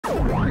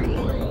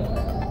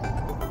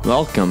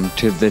Welcome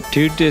to the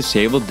Two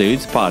Disabled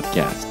Dudes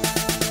podcast.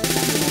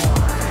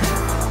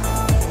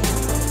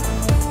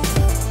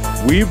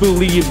 We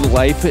believe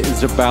life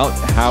is about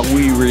how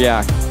we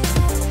react.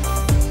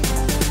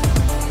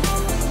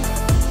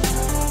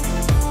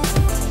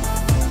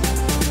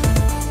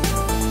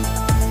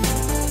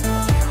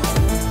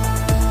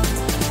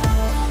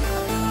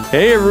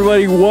 Hey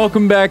everybody,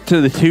 welcome back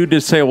to the Two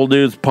Disabled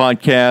Dudes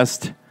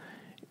podcast.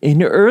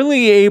 In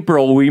early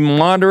April, we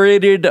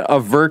moderated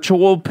a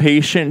virtual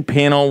patient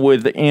panel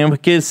with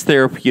Amicus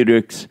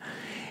Therapeutics.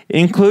 It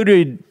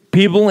included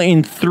people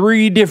in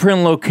 3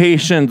 different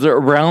locations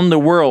around the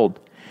world,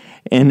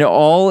 and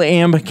all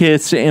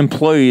Amicus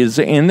employees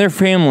and their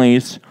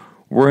families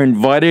were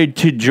invited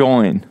to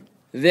join.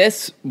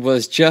 This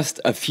was just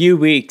a few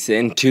weeks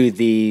into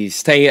the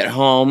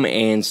stay-at-home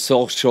and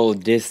social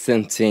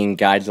distancing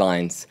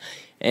guidelines,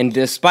 and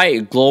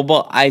despite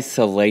global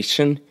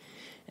isolation,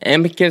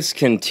 Amicus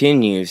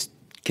continues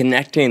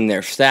connecting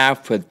their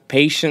staff with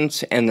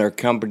patients and their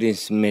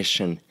company's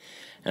mission,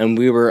 and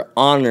we were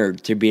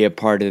honored to be a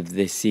part of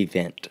this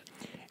event.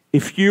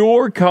 If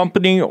your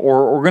company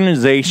or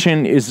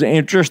organization is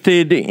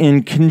interested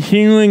in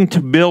continuing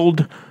to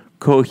build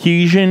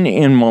cohesion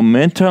and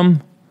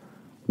momentum,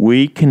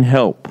 we can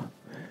help.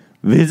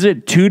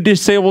 Visit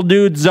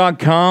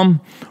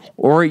twodisableddudes.com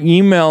or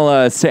email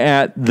us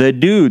at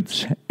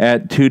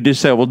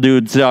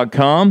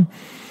thedudes@twodisableddudes.com.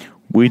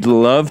 We'd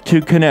love to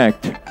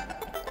connect.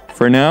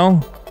 For now,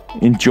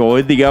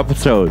 enjoy the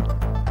episode.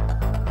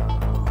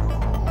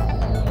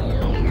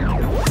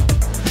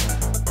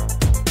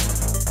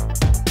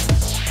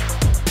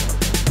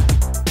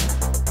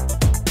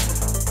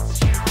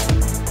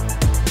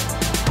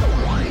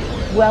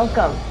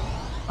 Welcome.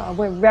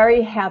 We're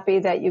very happy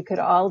that you could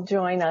all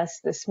join us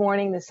this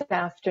morning, this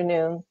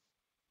afternoon,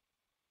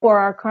 for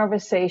our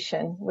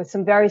conversation with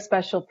some very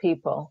special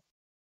people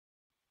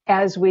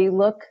as we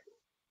look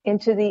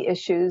into the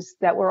issues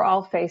that we're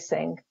all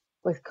facing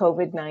with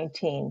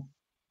COVID-19.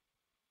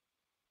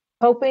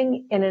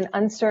 Coping in an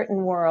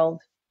uncertain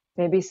world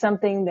may be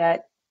something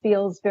that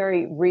feels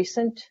very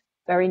recent,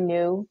 very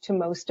new to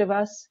most of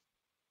us.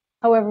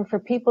 However, for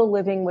people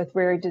living with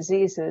rare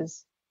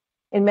diseases,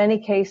 in many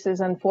cases,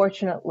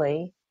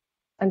 unfortunately,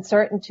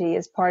 uncertainty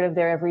is part of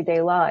their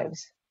everyday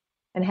lives.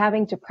 And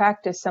having to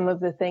practice some of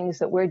the things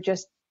that we're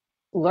just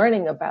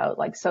learning about,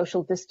 like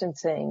social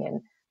distancing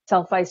and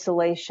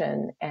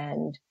self-isolation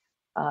and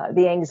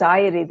the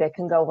anxiety that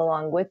can go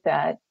along with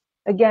that,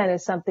 again,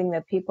 is something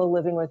that people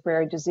living with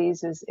rare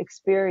diseases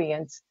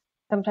experience,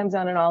 sometimes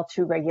on an all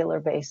too regular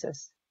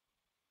basis.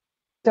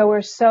 So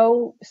we're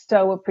so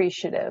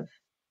appreciative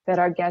that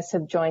our guests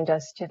have joined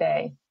us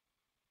today.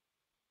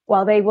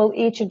 While they will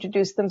each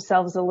introduce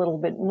themselves a little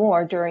bit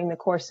more during the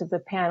course of the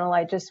panel,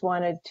 I just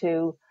wanted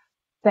to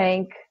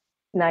thank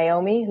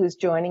Naomi, who's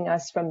joining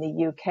us from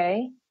the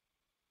UK,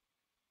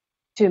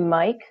 to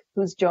Mike,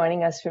 who's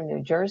joining us from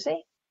New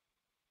Jersey,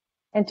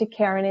 and to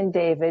Karen and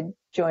David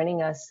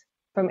joining us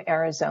from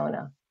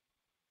Arizona.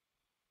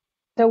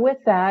 So with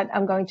that,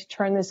 I'm going to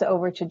turn this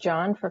over to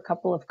John for a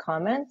couple of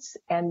comments,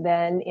 and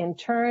then in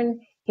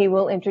turn, he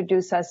will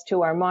introduce us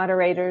to our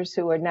moderators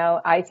who are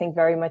now, I think,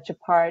 very much a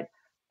part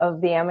of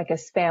the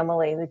Amicus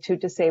family, the Two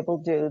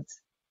Disabled Dudes,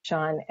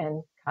 Sean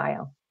and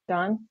Kyle.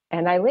 John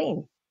and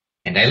Eileen.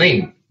 And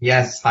Eileen.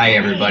 Yes. Hi,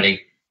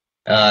 everybody.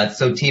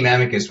 So Team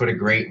Amicus, what a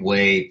great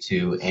way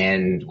to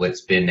end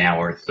what's been now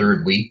our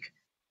 3rd week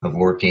of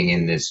working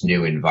in this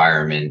new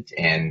environment.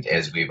 And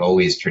as we've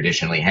always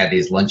traditionally had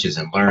these lunches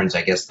and learns,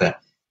 I guess the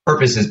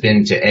purpose has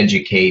been to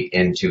educate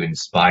and to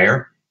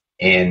inspire.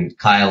 And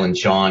Kyle and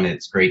Sean,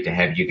 it's great to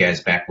have you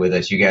guys back with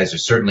us. You guys are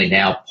certainly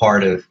now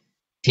part of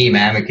Team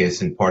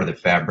Amicus and part of the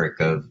fabric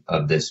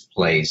of this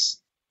place,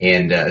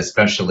 and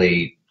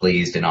especially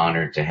pleased and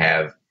honored to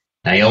have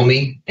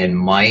Naomi and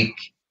Mike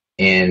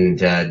and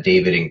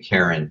David and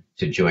Karen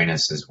to join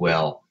us as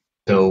well.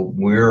 So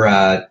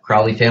we're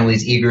Crowley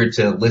family's eager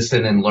to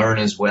listen and learn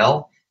as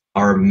well.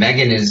 Our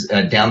Megan is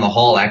down the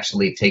hall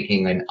actually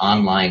taking an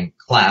online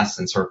class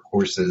since her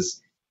courses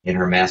in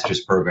her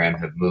master's program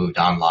have moved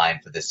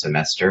online for this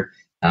semester.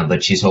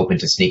 But she's hoping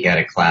to sneak out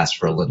of class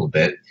for a little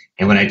bit.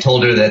 And when I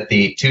told her that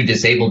the Two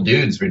Disabled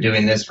Dudes were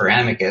doing this for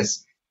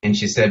Amicus, and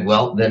she said,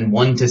 well, then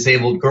one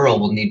disabled girl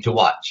will need to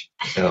watch.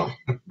 So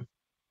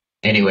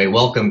anyway,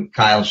 welcome,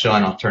 Kyle,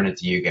 Sean. I'll turn it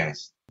to you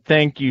guys.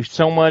 Thank you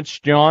so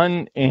much,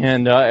 John,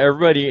 and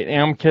everybody at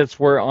Amicus.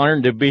 We're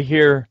honored to be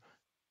here.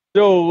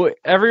 So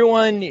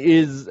everyone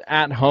is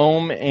at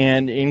home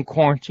and in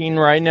quarantine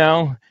right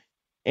now,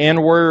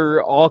 and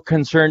we're all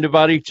concerned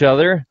about each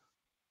other.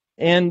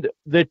 And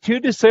the Two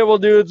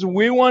Disabled Dudes,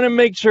 we want to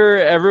make sure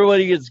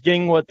everybody is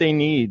getting what they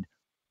need.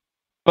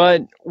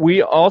 But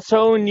we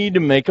also need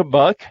to make a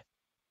buck.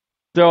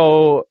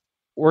 So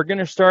we're going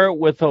to start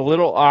with a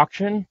little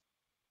auction.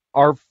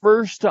 Our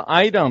first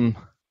item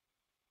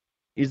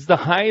is the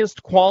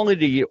highest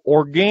quality,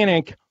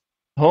 organic,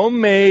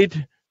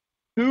 homemade,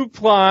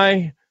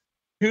 2-ply,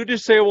 Two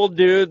Disabled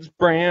Dudes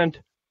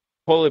brand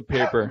toilet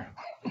paper.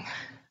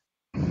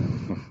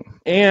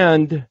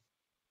 And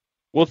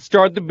we'll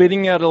start the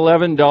bidding at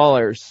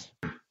 $11.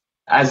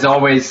 As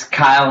always,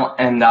 Kyle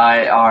and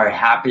I are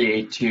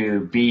happy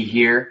to be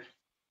here.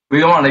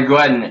 We want to go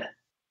ahead and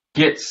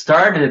get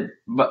started,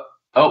 but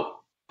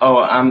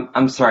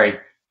I'm sorry.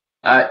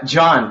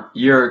 John,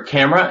 your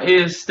camera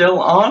is still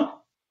on,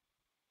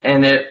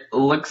 and it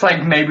looks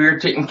like maybe you're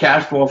taking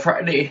Casual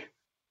Friday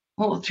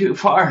a little too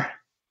far.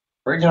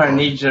 We're gonna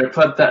need you to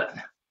put that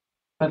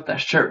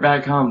shirt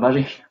back on,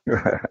 buddy.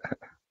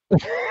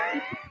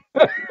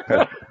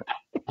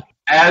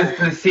 As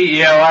the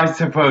CEO, I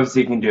suppose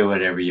you can do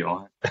whatever you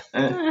want.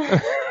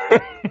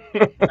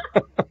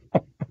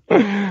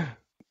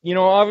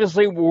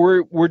 Obviously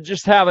we're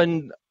just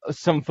having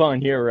some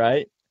fun here,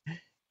 right?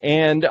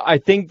 And I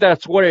think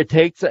that's what it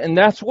takes, and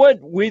that's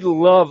what we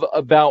love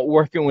about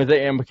working with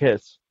the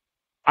Amicus.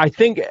 I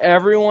think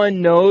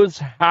everyone knows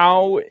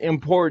how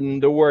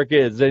important the work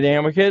is at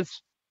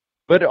Amicus,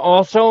 but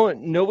also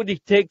nobody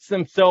takes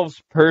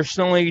themselves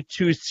personally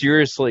too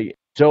seriously.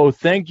 So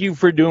thank you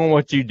for doing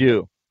what you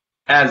do.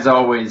 As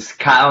always,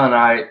 Kyle and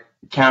I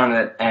count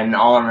it an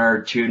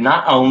honor to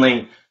not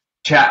only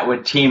chat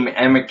with Team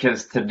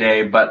Amicus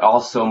today, but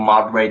also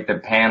moderate the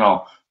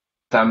panel.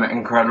 Some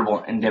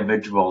incredible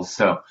individuals.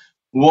 So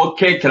we'll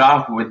kick it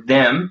off with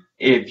them,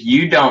 if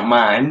you don't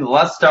mind.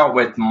 Let's start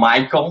with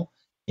Michael.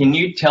 Can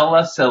you tell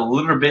us a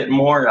little bit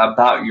more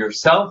about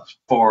yourself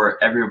for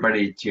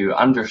everybody to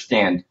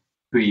understand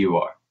who you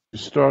are? To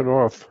start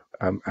off,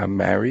 I'm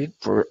married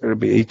it'll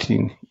be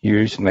 18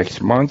 years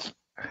next month,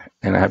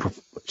 and I have a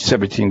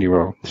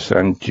 17-year-old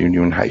son,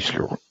 junior in high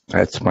school.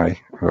 That's my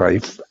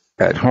life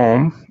at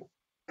home.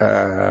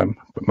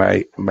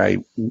 My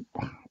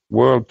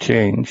world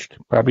changed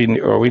probably in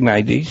the early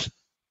 90s.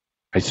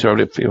 I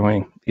started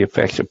feeling the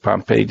effects of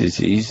Pompe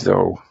disease,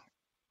 though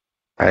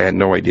I had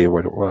no idea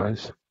what it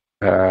was.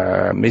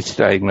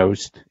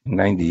 Misdiagnosed in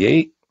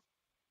 98.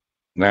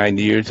 9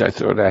 years I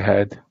thought I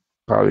had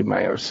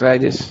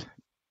polymyositis,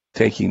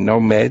 taking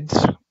no meds.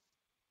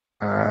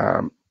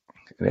 And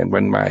then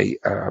when my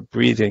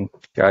breathing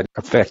got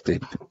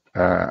affected,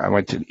 I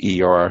went to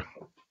the ER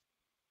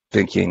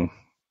thinking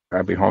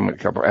I'd be home in a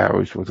couple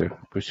hours with a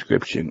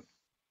prescription,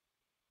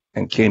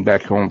 and came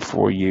back home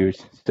 4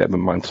 years, 7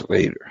 months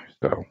later.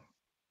 So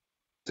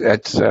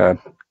that's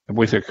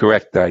with a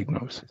correct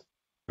diagnosis.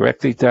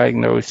 Correctly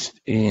diagnosed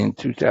in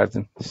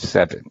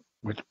 2007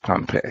 with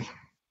Pompe.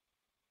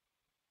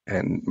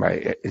 And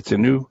it's a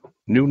new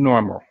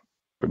normal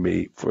for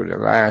me for the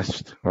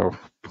last,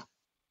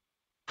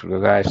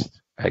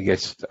 I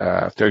guess,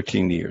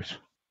 13 years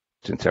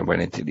since I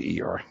went into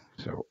the ER.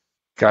 So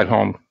got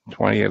home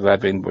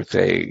 2011 with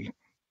a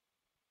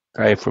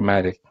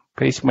diaphragmatic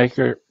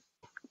pacemaker.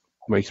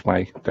 Makes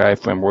my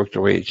diaphragm work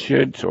the way it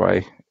should, so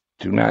I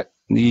do not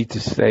need to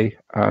stay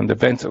on the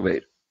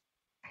ventilator.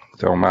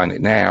 So I'm on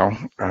it now.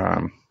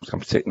 So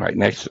I'm sitting right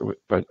next to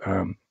it, but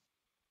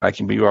I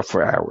can be off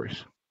for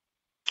hours.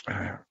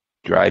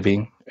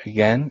 Driving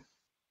again.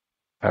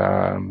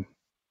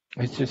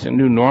 It's just a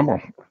new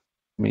normal. I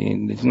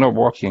mean, there's no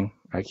walking.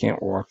 I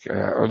can't walk,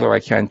 although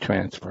I can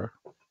transfer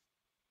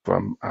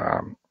from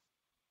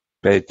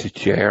bed to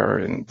chair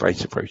and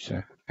vice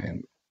versa.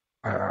 And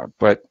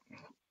but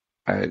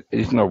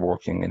there's no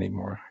walking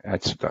anymore.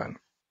 That's done.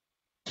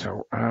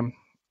 So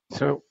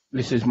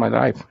this is my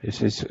life.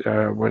 This is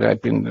what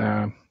I've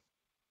been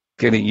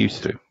getting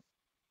used to.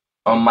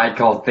 Well,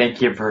 Michael,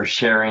 thank you for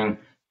sharing.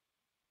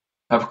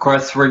 Of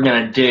course, we're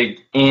going to dig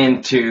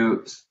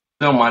into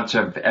so much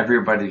of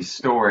everybody's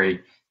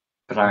story,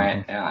 but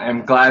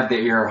I'm glad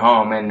that you're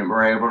home and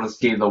we're able to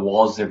see the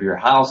walls of your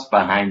house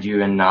behind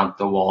you and not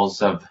the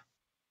walls of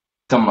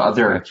some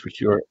other. That's for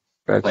sure.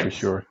 That's place. For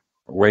sure.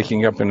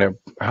 Waking up in a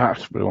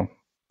hospital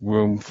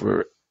room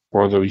for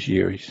all those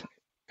years,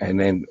 and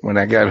then when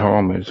I got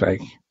home, it was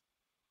like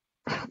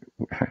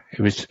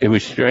it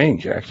was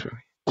strange actually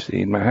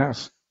seeing my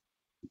house.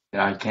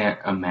 I can't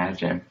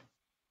imagine.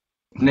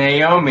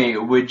 Naomi,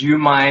 would you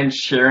mind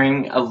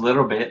sharing a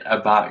little bit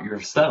about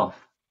yourself?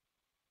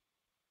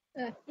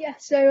 Yeah.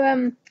 So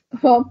I'm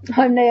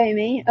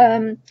Naomi.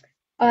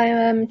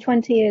 I'm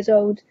 20 years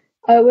old.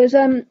 I'd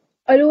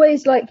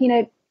always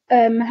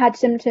had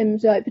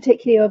symptoms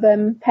particularly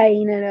of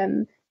pain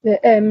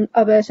and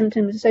other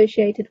symptoms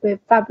associated with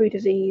Fabry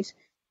disease,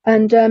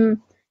 and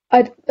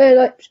I'd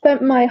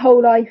spent my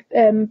whole life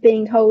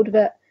being told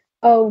that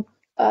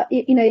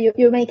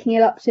you're making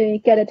it up to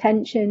get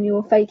attention,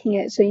 you're faking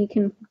it so you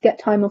can get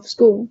time off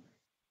school.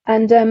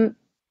 And the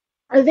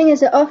thing is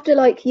that after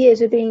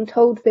years of being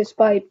told this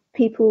by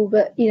people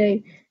that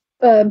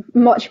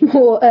much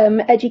more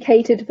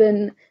educated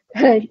than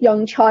a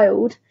young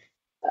child,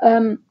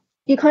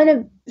 you kind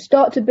of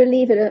start to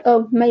believe it.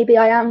 Oh, maybe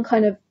I am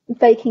kind of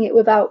faking it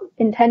without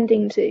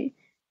intending to.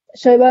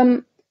 So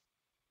when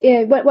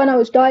I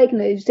was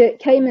diagnosed, it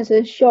came as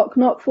a shock,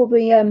 not for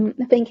the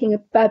thinking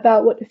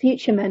about what the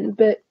future meant,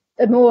 but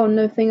more on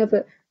the thing of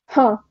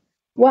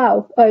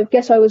wow, I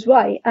guess I was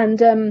right.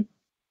 And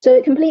so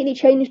it completely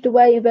changed the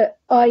way that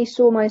I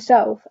saw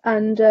myself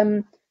and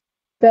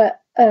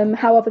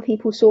how other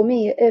people saw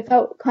me. It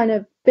felt kind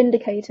of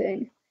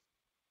vindicating.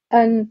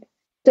 And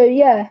so,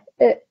 yeah,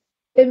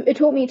 it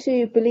taught me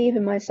to believe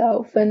in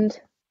myself and,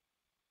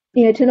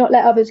 to not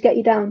let others get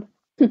you down.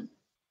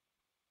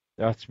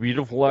 That's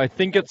beautiful. I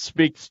think it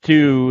speaks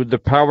to the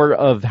power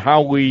of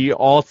how we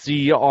all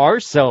see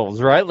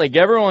ourselves, right? Like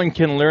everyone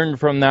can learn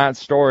from that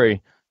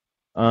story.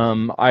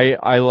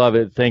 I love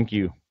it. Thank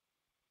you.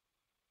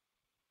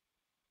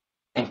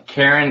 And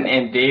Karen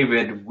and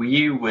David,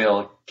 we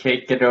will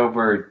kick it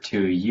over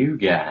to you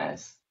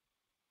guys.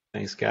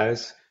 Thanks,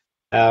 guys.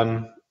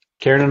 Karen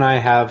and I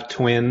have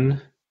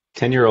twin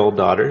 10-year-old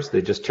daughters.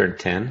 They just turned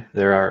 10.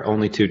 They're our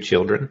only two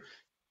children.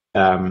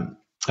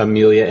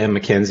 Amelia and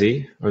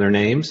Mackenzie are their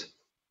names.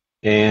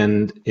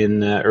 And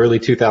in early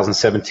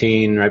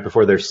 2017, right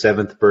before their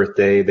 7th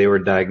birthday, they were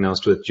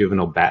diagnosed with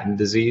juvenile Batten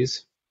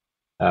disease,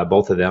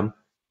 both of them.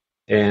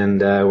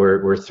 And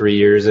we're 3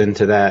 years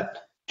into that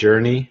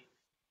journey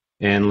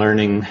and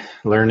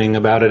learning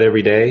about it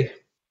every day.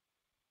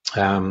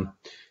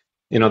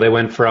 They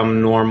went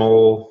from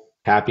normal,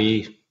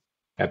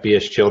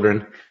 happy-ish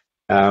children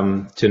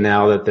to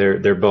now that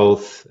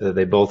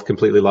they both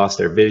completely lost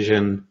their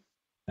vision.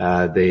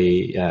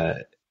 They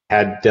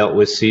had dealt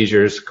with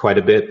seizures quite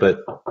a bit,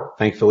 but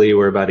thankfully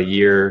we're about a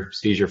year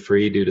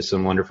seizure-free due to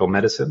some wonderful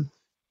medicine.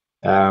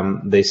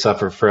 They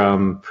suffer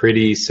from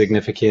pretty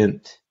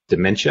significant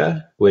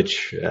dementia,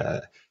 which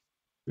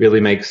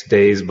really makes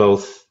days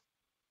both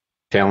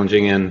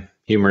challenging and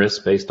humorous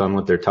based on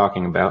what they're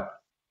talking about.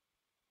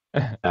 They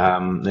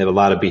have a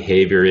lot of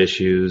behavior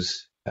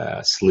issues,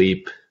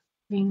 sleep,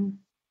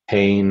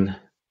 pain.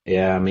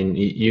 Yeah, I mean,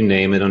 you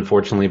name it.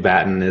 Unfortunately,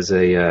 Batten is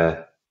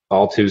a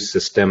all too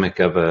systemic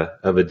of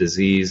a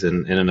disease,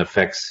 and it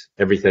affects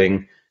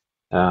everything,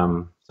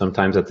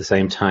 sometimes at the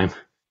same time.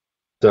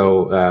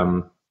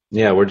 So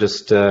we're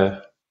just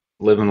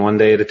living one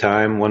day at a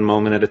time, one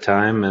moment at a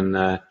time,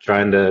 and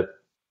trying to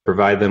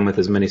provide them with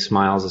as many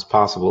smiles as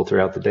possible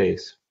throughout the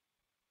days.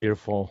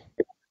 Beautiful.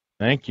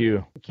 Thank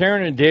you.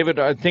 Karen and David,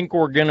 I think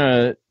we're going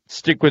to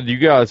stick with you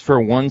guys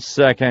for 1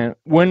 second.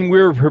 When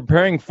we were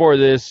preparing for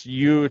this,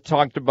 you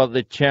talked about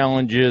the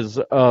challenges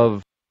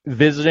of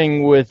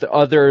visiting with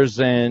others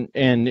and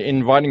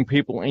inviting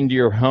people into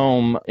your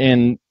home,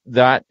 and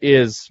that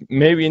is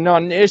maybe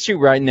not an issue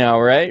right now,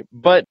 right?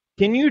 But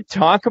can you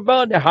talk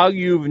about how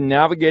you've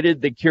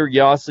navigated the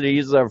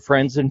curiosities of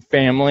friends and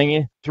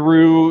family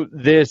through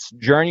this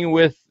journey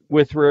with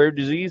rare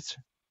disease?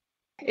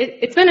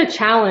 It's been a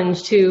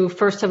challenge to,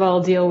 first of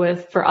all, deal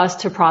with, for us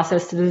to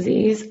process the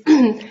disease,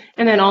 and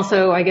then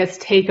also, I guess,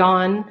 take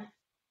on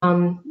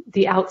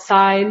the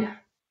outside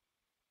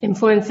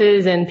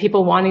influences and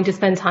people wanting to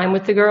spend time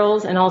with the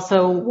girls, and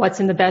also what's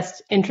in the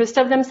best interest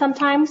of them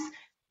sometimes.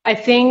 I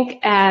think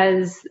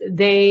as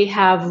they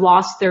have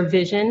lost their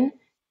vision,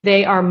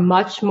 they are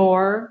much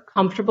more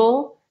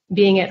comfortable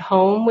being at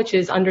home, which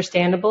is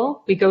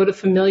understandable. We go to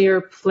familiar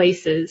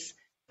places,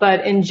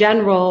 but in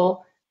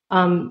general,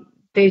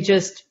 they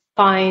just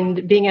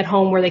find being at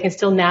home where they can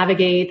still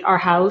navigate our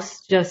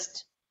house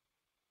just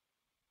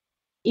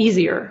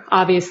easier,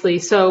 obviously.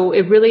 So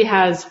it really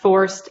has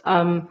forced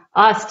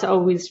us to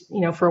always,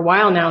 for a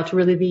while now, to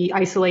really be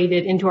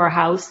isolated into our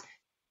house.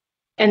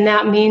 And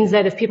that means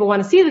that if people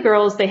want to see the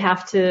girls, they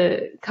have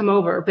to come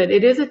over. But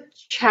it is a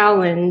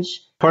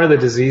challenge. Part of the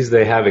disease,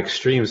 they have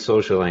extreme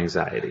social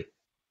anxiety.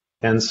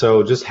 And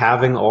so just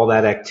having all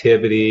that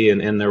activity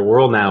and their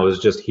world now is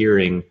just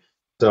hearing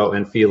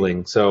and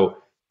feeling. So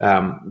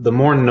the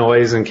more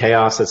noise and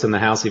chaos that's in the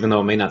house, even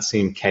though it may not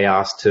seem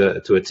chaos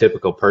to a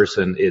typical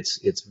person,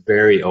 it's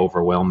very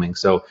overwhelming.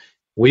 So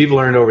we've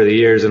learned over the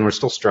years, and we're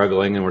still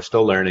struggling and we're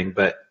still learning,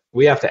 but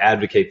we have to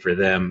advocate for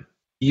them.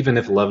 Even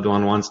if loved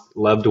ones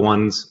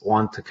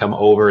want to come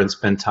over and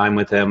spend time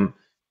with them,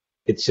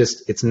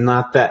 it's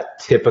not that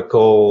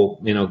typical,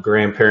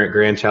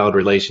 grandparent-grandchild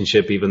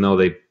relationship, even though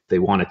they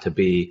want it to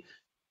be.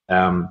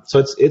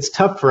 So it's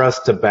tough for us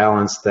to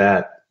balance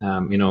that,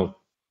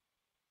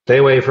 stay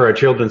away for our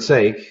children's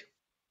sake,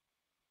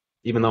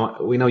 even though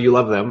we know you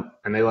love them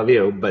and they love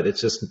you, but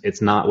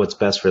it's not what's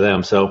best for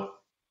them. So,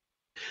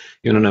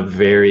 in a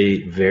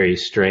very, very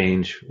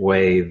strange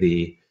way,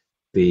 the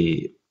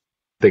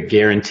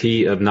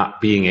guarantee of not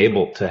being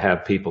able to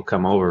have people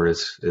come over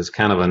is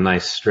kind of a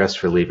nice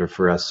stress reliever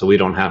for us, so we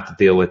don't have to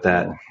deal with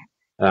that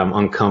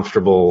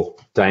uncomfortable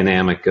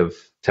dynamic of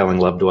telling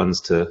loved ones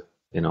to,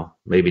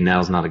 maybe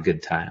now's not a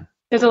good time.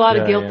 There's a lot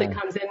of guilt that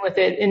comes in with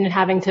it, in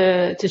having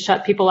to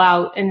shut people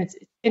out, and it's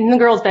in the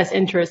girls' best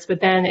interest,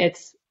 but then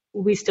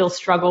we still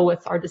struggle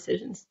with our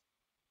decisions.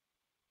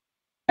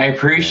 I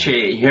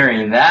appreciate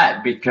hearing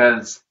that,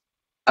 because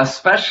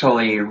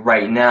especially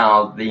right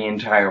now, the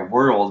entire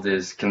world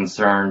is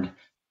concerned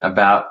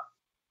about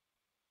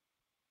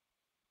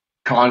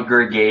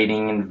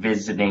congregating and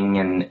visiting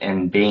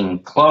and being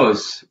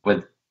close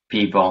with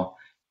people.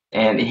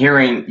 And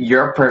hearing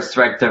your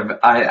perspective,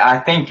 I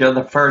think you're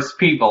the first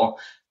people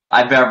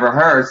I've ever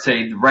heard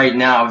say right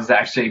now is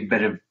actually a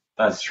bit of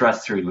a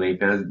stress relief.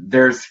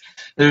 There's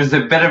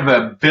a bit of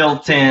a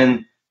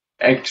built-in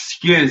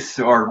excuse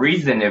or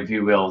reason, if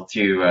you will,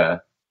 to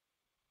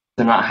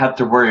to not have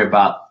to worry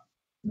about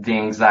the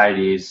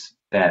anxieties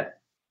that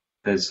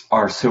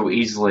are so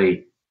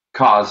easily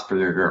caused for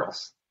their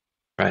girls.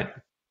 Right.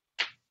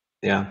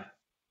 Yeah.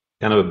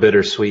 Kind of a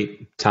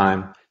bittersweet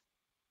time.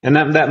 And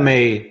that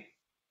may,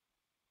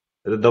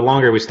 the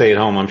longer we stay at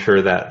home, I'm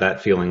sure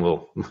that feeling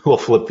will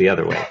flip the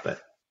other way.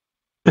 But,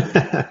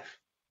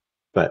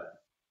 but,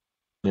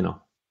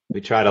 we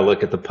try to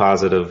look at the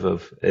positive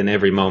of in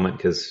every moment,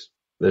 because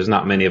there's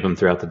not many of them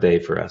throughout the day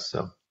for us.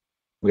 So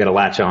we got to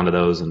latch on to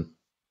those and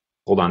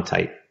hold on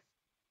tight.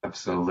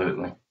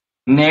 Absolutely.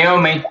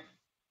 Naomi,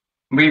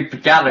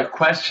 we've got a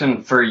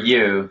question for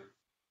you.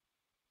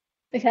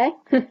 Okay.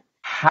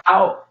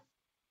 How,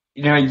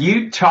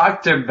 you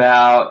talked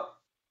about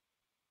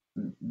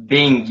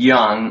being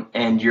young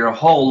and your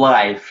whole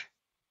life,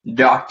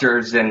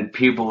 doctors and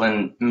people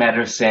in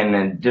medicine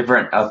and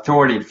different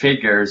authority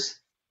figures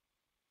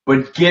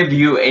would give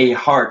you a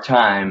hard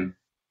time,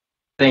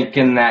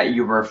 thinking that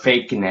you were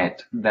faking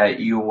it, that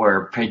you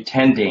were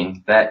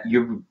pretending, that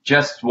you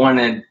just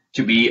wanted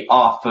to be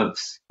off of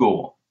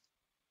school.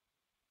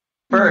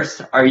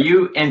 First, are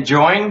you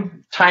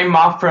enjoying time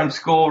off from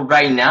school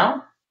right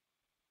now,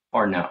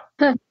 or no?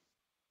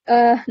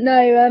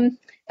 No.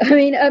 I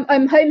mean,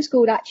 I'm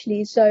homeschooled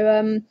actually,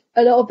 so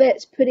a lot of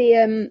it's pretty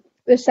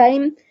the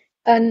same.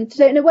 And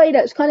so in a way,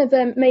 that's kind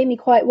of made me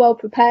quite well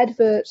prepared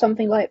for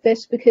something like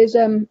this, because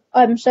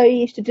I'm so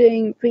used to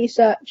doing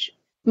research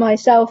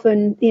myself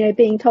and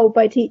being told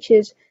by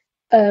teachers.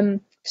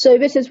 So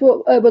this is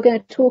what we're going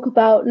to talk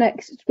about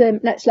next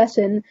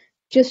lesson.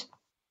 Just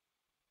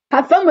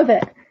have fun with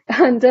it.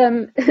 And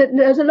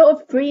there's a lot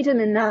of freedom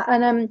in that,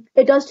 and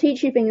it does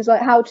teach you things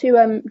like how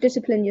to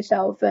discipline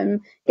yourself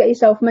and get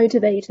yourself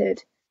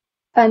motivated.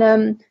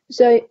 And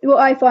so what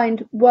I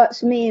find works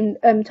for me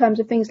in terms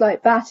of things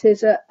like that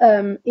is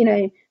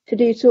to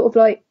do sort of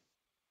like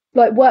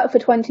work for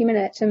 20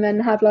 minutes and then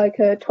have like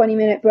a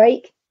 20-minute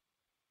break,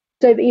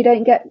 so that you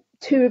don't get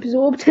too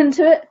absorbed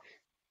into it.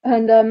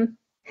 And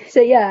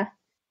so yeah,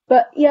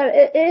 but yeah,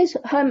 it is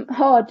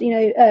hard,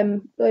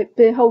 like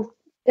the whole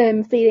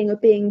feeling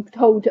of being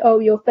told, oh,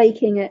 you're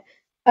faking it.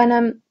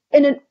 And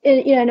in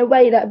a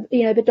way that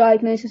the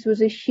diagnosis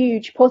was a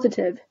huge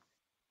positive,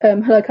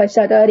 like I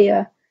said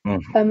earlier.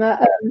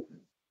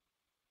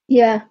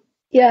 Yeah,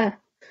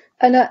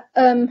 and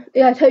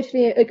I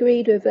totally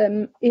agreed with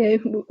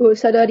what was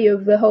said earlier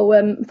of the whole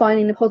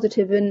finding the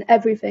positive in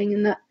everything,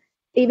 and that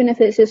even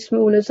if it's as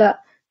small as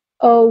that,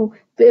 oh,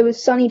 but it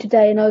was sunny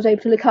today and I was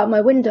able to look out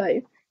my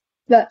window,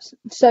 that's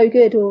so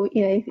good. Or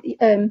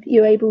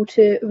you're able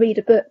to read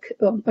a book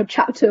or a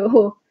chapter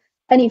or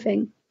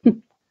anything.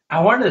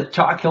 I wanted to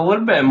talk a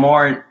little bit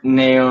more,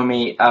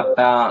 Naomi,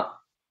 about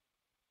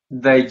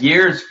the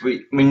years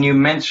when you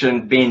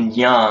mentioned being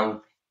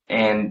young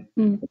and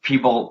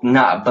people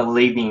not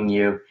believing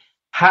you.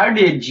 How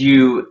did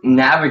you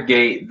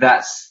navigate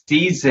that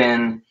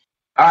season?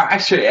 Or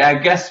actually, I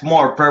guess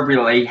more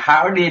appropriately,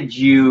 how did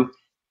you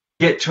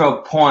get to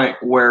a point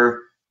where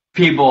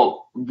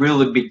people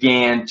really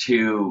began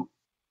to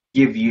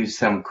give you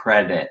some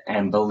credit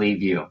and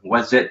believe you?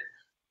 Was it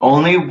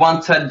only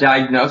once a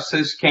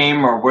diagnosis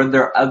came, or were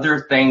there other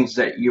things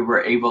that you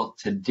were able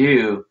to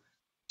do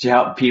to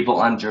help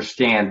people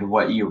understand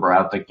what you were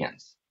up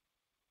against?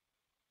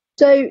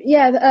 So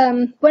yeah,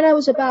 when I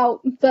was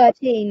about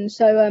 13,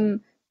 so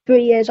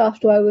 3 years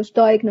after I was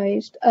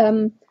diagnosed,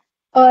 I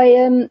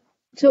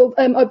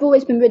I've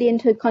always been really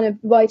into kind of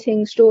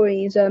writing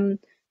stories, and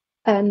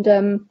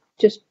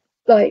just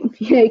like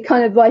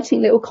kind of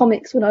writing little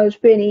comics when I was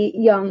really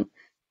young,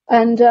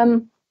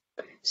 and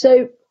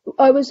so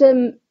I was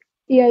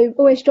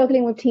always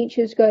struggling with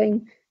teachers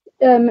going,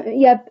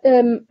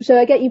 so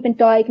I get you've been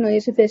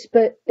diagnosed with this,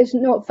 but it's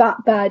not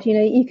that bad.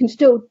 You can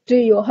still do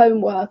your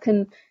homework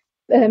and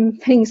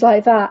things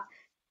like that.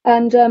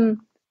 And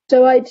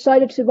so I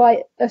decided to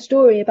write a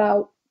story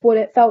about what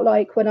it felt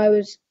like when I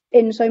was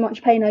in so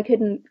much pain I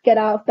couldn't get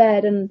out of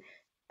bed, and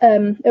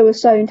it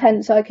was so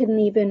intense I couldn't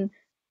even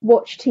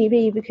watch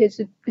TV because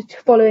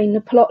following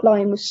the plot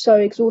line was so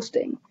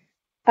exhausting.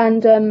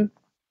 And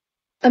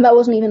that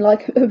wasn't even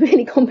like a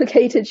really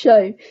complicated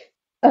show.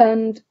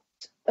 And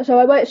so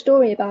I wrote a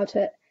story about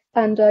it,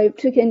 and I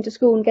took it into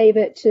school and gave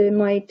it to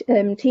my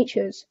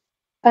teachers,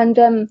 and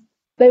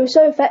they were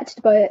so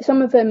affected by it.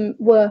 Some of them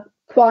were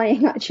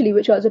crying actually,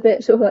 which I was a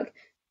bit sort of like,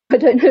 I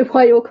don't know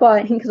why you're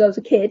crying, because I was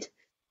a kid.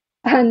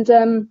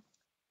 And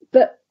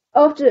but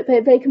after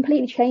they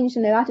completely changed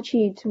in their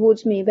attitude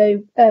towards me.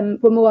 They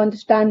were more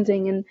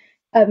understanding,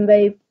 and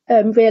they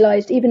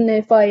realised even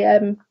if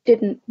I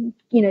didn't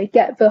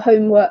get the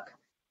homework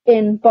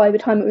in by the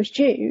time it was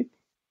due,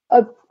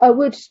 I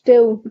would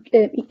still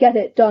get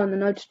it done,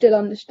 and I'd still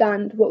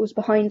understand what was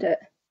behind it.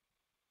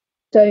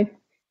 So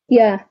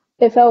yeah,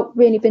 it felt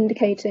really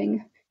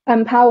vindicating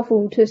and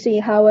powerful to see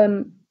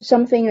how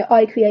something that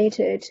I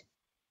created,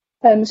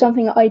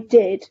 something that I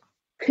did,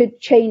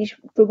 could change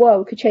the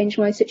world, could change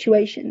my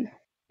situation.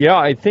 Yeah,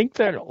 I think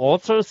that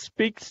also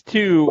speaks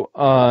to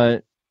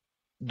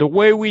the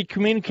way we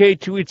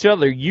communicate to each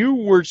other. You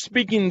were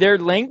speaking their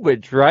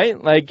language,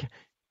 right? Like,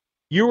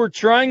 you were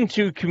trying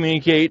to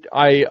communicate,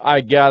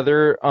 I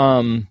gather,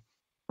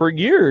 for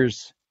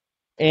years,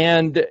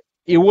 and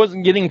it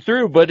wasn't getting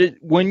through. But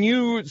when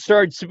you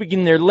started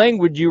speaking their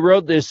language, you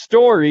wrote this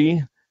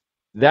story.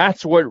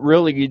 That's what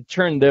really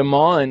turned them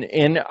on.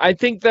 And I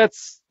think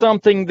that's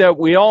something that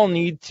we all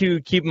need to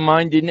keep in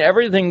mind in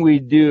everything we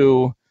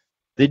do,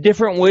 the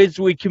different ways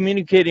we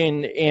communicate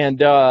and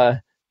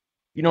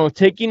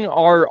taking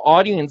our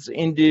audience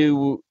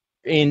into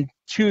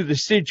the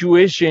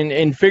situation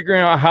and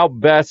figuring out how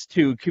best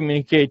to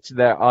communicate to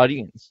that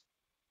audience.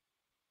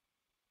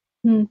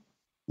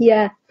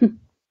 Yeah.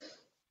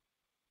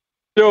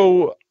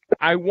 So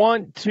I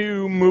want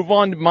to move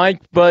on to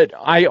Mike, but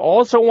I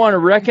also want to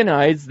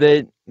recognize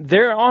that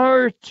there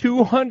are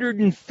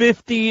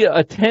 250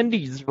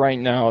 attendees right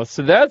now.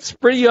 So that's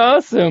pretty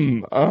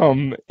awesome.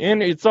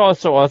 And it's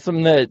also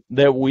awesome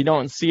that we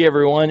don't see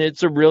everyone.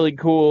 It's a really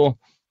cool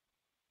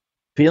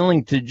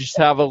feeling to just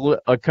have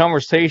a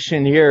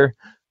conversation here.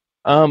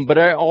 But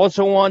I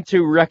also want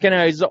to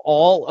recognize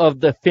all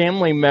of the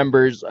family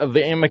members of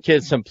the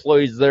Amicus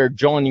employees that are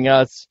joining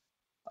us.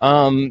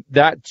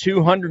 That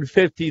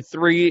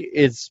 253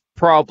 is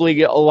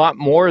probably a lot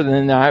more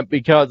than that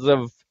because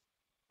of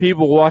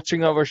people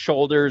watching over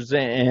shoulders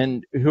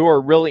and who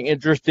are really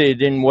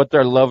interested in what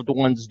their loved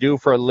ones do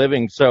for a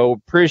living. So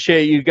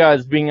appreciate you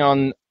guys being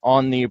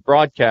on the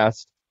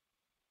broadcast.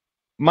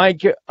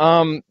 Mike,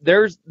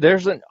 there's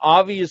an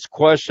obvious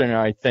question,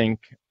 I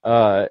think.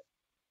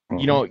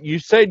 You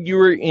said you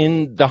were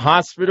in the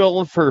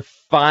hospital for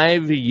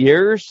 5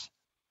 years?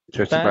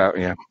 Just about,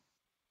 yeah.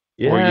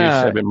 Yeah. 4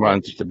 years, 7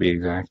 months to be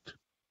exact.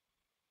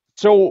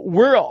 So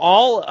we're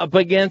all up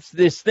against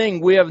this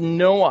thing. We have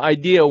no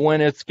idea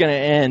when it's going to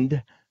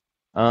end.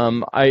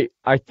 I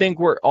think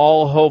we're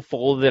all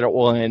hopeful that it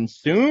will end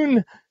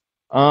soon,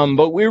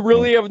 but we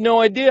really have no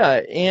idea.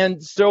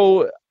 And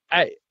so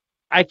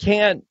I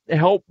can't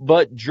help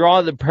but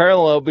draw the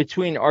parallel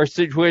between our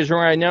situation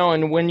right now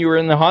and when you were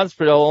in the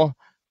hospital.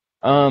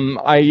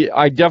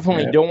 I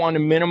definitely don't want to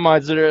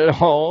minimize it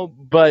at all,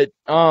 but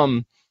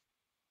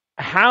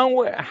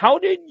how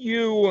did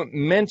you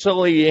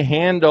mentally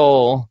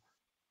handle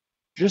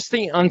just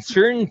the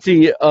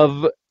uncertainty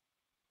of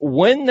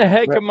when the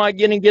heck am I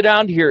going to get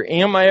out here?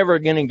 Am I ever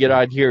going to get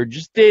out here?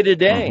 Just day to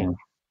day.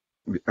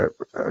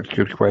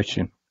 Good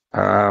question.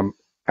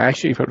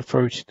 Actually, for the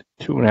first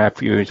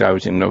 2.5 years, I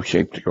was in no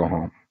shape to go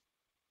home.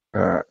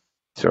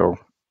 So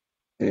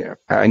yeah,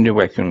 I knew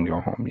I couldn't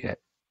go home yet.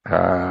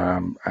 I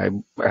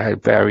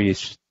had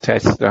various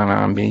tests done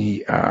on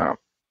me.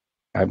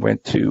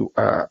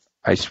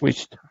 I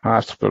switched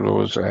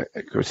hospitals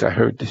because I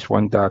heard this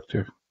one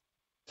doctor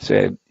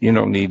said, you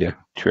don't need a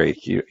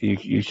trach.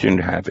 You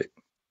shouldn't have it.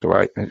 So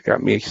it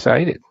got me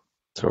excited.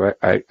 So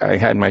I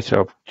had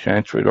myself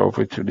transferred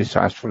over to this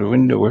hospital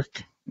in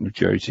Newark, New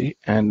Jersey.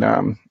 And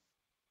now,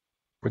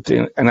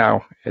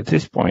 at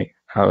this point,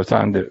 I was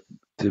on the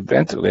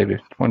ventilator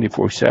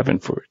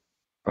 24/7 for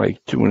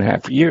like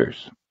 2.5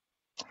 years.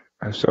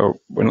 So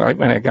when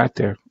I got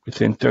there,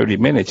 within 30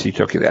 minutes, he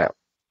took it out.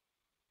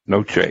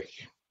 No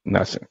trach,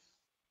 nothing.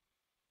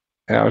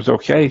 And I was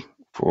okay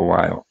for a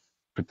while.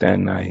 But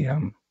then I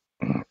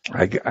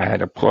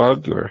had a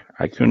plug, or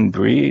I couldn't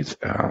breathe,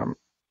 and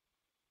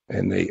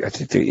I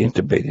think they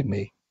intubated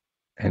me,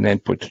 and then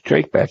put the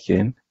trach back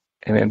in.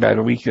 And then about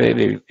a week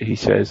later, he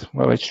says,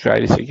 "Well, let's try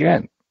this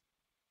again."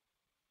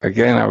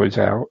 Again, I was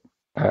out.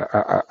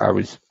 I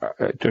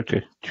took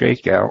the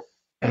trach out,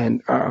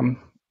 and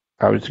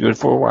I was good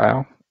for a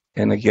while.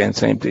 And again,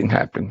 same thing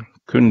happened.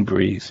 Couldn't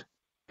breathe.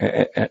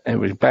 And it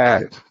was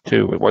bad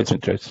too. It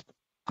wasn't just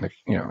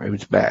it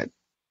was bad.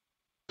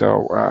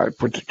 So I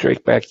put the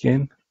trach back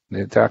in.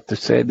 The doctor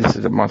said, this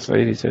is a month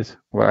later, he says,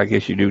 well, I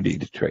guess you do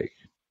need a trach.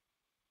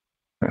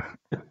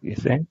 You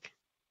think?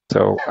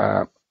 So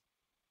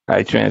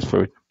I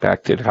transferred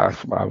back to the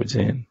hospital I was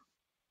in.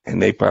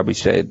 And they probably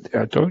said,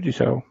 I told you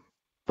so.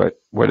 But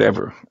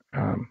whatever.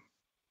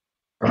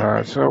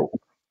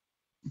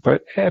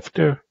 But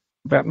after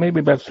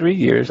about 3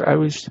 years, I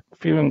was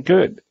feeling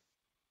good.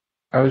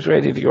 I was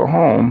ready to go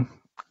home.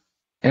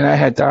 And I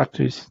had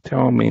doctors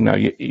telling me, no,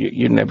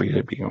 you're never going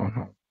to be going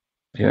home.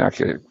 You're not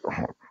going to go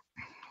home.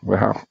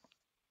 Well,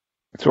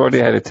 that's all they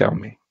had to tell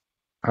me.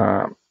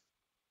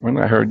 When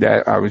I heard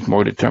that, I was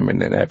more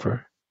determined than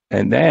ever.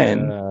 And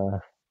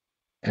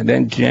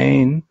then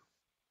Jane,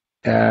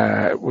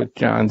 with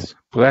John's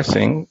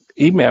blessing,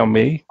 emailed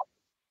me,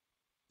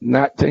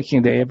 not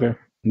thinking they ever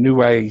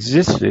knew I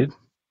existed.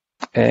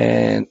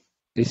 And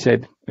they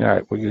said, all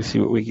right, we're going to see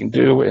what we can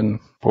do. And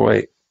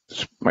boy,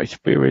 my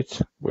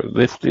spirits were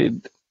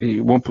lifted.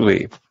 You won't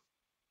believe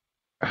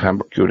how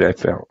good I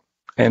felt.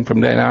 And from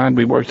then on,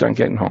 we worked on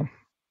getting home.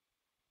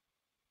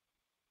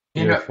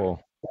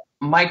 Beautiful.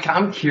 Mike,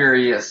 I'm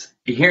curious,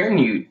 hearing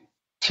you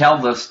tell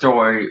the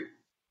story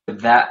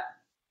with that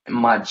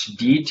much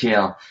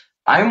detail,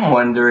 I'm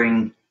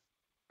wondering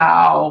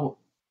how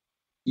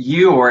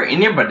you or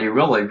anybody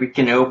really, we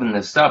can open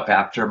this up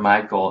after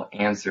Michael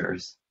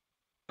answers.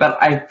 But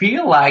I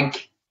feel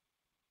like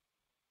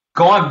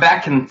going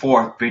back and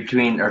forth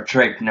between a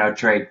trach, no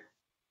trach,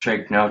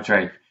 trach, no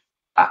trach.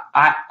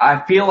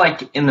 I feel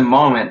like in the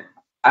moment,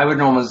 I would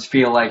almost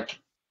feel like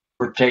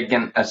we're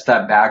taking a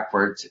step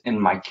backwards in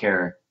my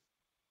care.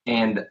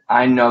 And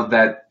I know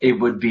that it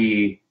would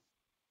be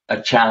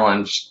a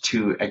challenge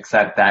to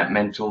accept that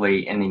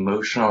mentally and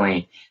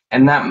emotionally.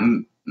 And that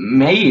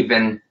may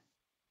even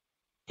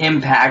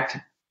impact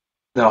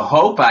the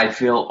hope I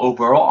feel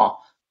overall.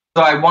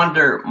 So I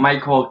wonder,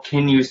 Michael,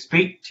 can you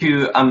speak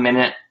to a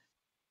minute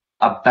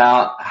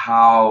about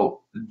how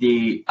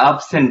the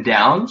ups and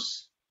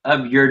downs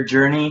of your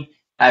journey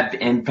have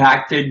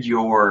impacted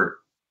your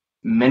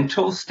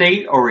mental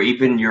state or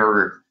even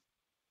your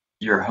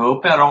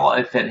hope at all,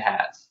 if it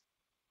has?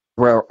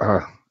 Well,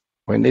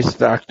 when this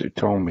doctor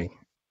told me,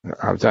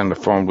 I was on the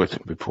phone with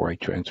him before I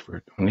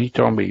transferred. When he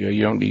told me,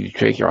 you don't need a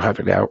trach, I'll have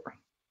it out,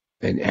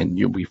 and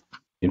you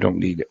don't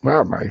need it.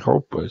 Well, my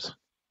hope was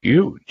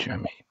huge. I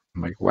mean,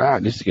 I'm like, wow,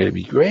 this is gonna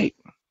be great.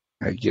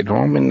 I get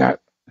home and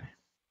not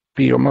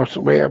be almost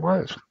the way I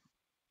was.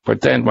 But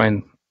then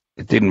when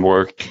it didn't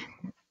work,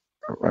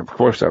 of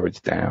course I was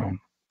down.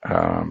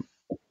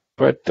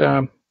 But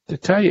to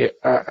tell you,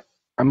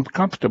 I'm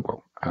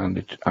comfortable on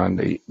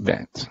the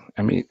vents.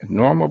 I mean,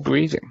 normal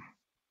breathing.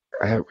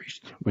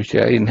 Which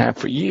I didn't have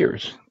for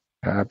years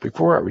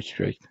before I was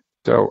trach.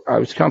 So I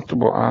was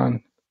comfortable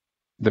on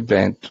the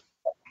vent.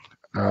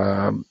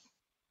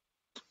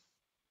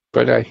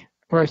 But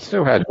I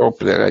still had hope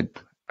that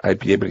I'd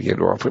be able to get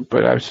off it,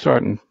 but I was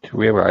starting to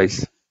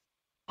realize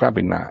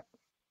probably not.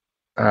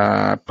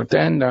 But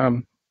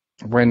then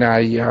when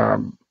I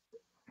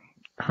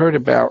heard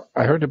about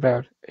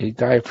a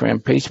diaphragm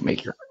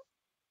pacemaker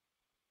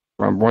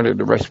from one of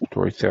the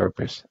respiratory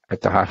therapists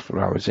at the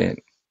hospital I was in,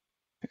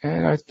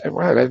 and I thought,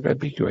 wow, that'd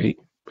be great.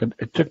 But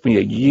it took me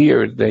a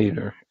year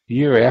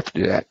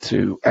after that,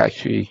 to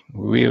actually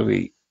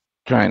really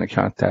trying to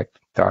contact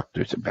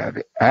doctors about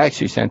it. I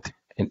actually sent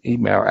an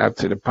email out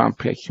to the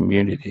Pompeii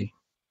community,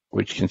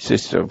 which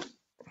consists of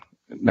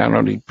not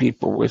only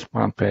people with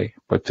Pompeii,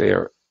 but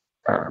their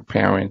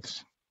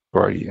parents,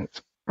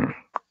 guardians.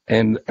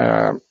 And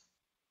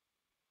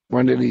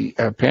one of the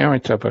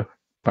parents of a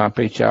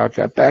Pompeii child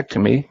got back to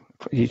me.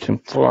 He's in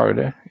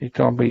Florida. He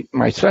told me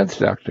my son's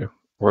doctor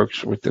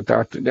works with the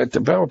doctor that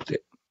developed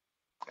it.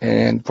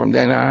 And from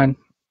then on,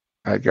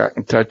 I got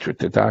in touch with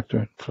the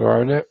doctor in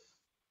Florida,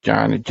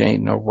 John and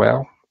Jane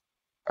Noel.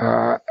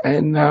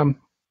 And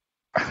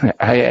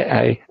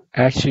I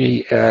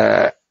actually,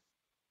 a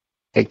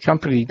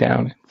company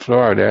down in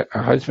Florida,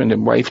 a husband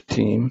and wife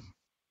team,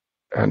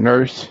 a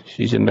nurse,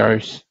 she's a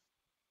nurse,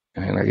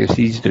 and I guess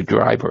he's the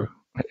driver,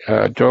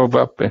 drove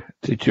up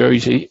to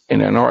Jersey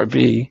in an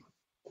RV,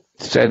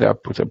 set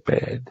up with a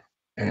bed,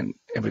 and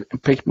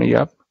picked me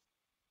up,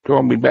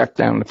 drove me back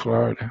down to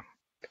Florida.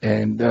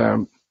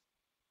 And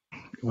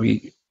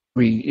we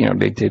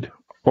they did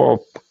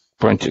all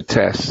bunch of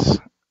tests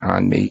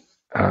on me.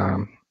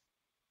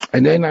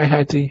 And then I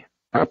had the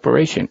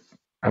operation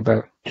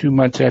about 2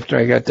 months after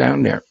I got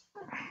down there.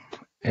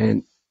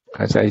 And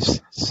as I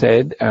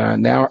said,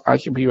 now I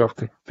can be off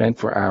the vent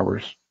for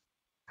hours.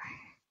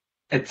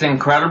 It's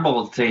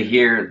incredible to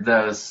hear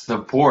the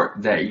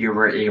support that you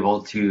were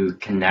able to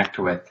connect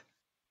with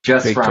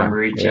just Big from time,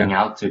 reaching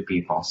yeah. out to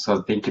people.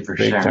 So thank you for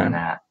Big sharing time.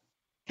 that.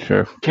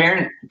 Sure.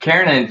 Karen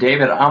and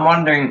David, I'm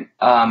wondering,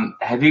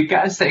 have you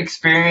guys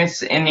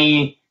experienced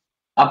any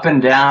up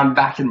and down,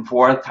 back and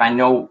forth? I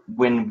know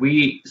when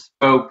we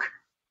spoke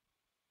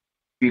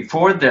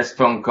before this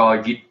phone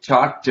call, you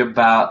talked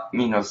about,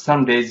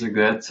 some days are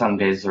good, some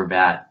days are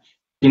bad.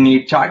 Can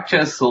you talk to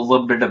us a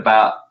little bit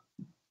about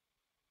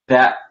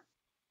that,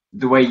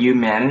 the way you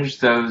manage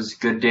those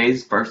good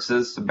days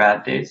versus the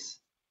bad days?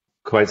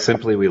 Quite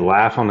simply, we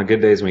laugh on the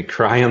good days and we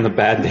cry on the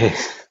bad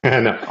days.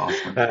 No,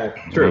 Awesome.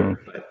 true.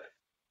 But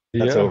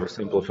that's Yeah.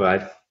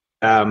 oversimplified.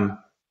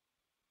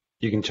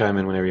 You can chime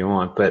in whenever you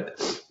want,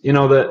 but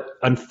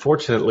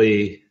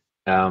unfortunately,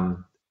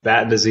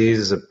 that disease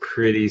is a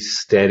pretty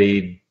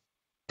steady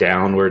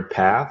downward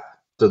path.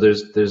 So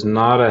there's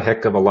not a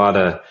heck of a lot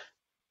of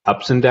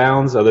ups and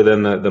downs, other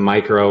than the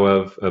micro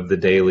of the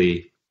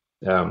daily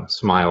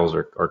smiles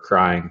or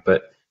crying.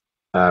 But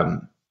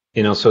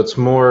so it's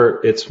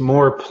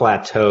more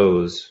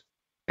plateaus.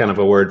 Kind of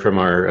a word from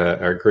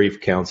our grief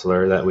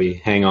counselor that we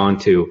hang on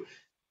to.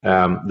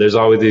 There's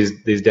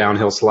always these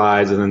downhill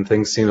slides, and then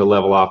things seem to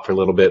level off for a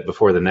little bit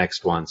before the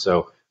next one.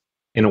 So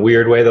in a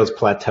weird way, those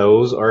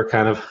plateaus are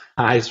kind of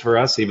highs for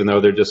us, even though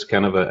they're just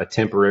kind of a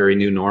temporary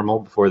new normal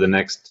before the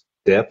next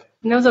dip.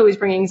 And those always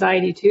bring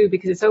anxiety too,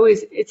 because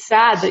it's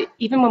sad that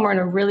even when we're in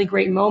a really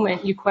great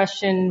moment, you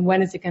question,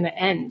 when is it going to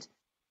end?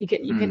 You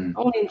can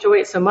only enjoy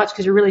it so much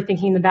because you're really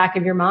thinking in the back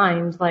of your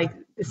mind, like,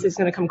 this is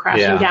going to come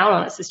crashing down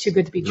on us. It's too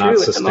good to be true Not at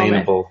the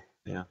sustainable. moment.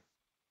 Yeah.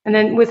 And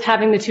then with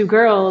having the two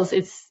girls,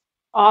 it's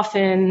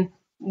often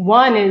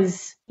one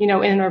is,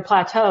 in her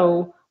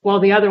plateau while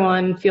the other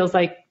one feels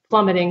like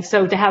plummeting.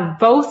 So to have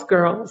both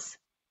girls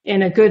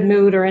in a good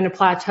mood or in a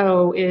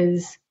plateau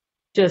is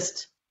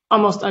just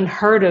almost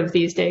unheard of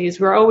these days.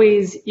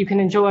 You can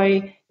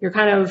enjoy, you're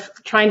kind of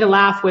trying to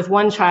laugh with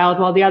one child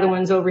while the other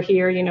one's over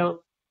here,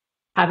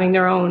 having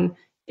their own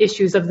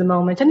issues of the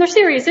moment, and they're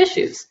serious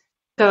issues.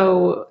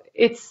 So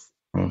it's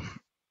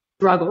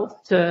struggle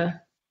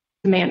to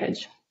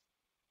manage.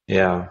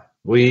 Yeah.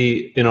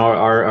 We,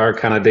 our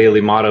kind of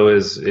daily motto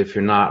is if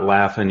you're not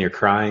laughing, you're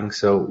crying.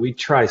 So we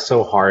try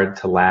so hard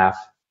to laugh.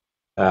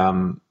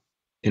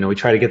 We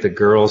try to get the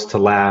girls to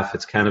laugh.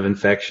 It's kind of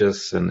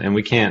infectious, and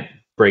we can't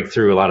break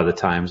through a lot of the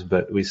times,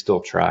 but we still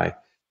try.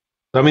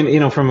 So, I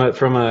mean, from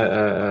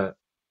a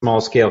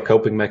small scale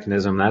coping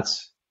mechanism,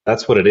 that's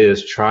what it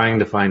is. Trying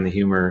to find the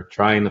humor,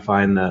 trying to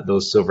find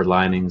those silver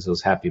linings,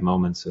 those happy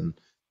moments. And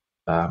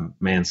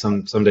man,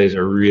 some days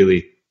are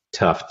really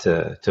tough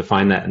to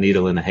find that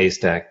needle in a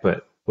haystack,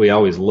 but we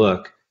always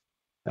look.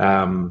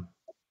 But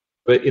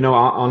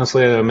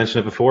honestly, I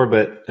mentioned it before,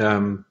 but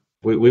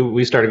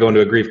we started going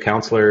to a grief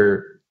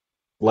counselor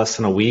less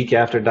than a week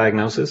after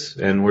diagnosis,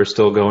 and we're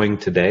still going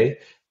today.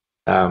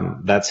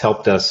 That's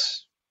helped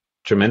us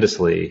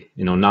tremendously,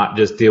 not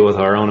just deal with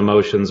our own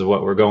emotions of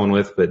what we're going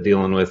with, but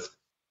dealing with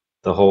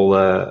the whole,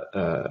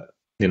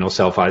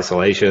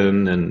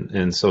 self-isolation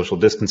and social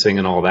distancing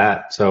and all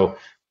that. So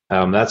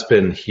that's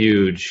been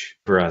huge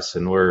for us,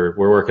 and we're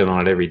working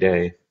on it every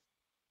day.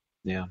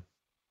 Yeah.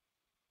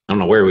 I don't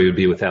know where we would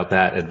be without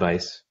that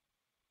advice.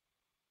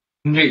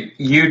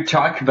 You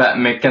talk about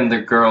making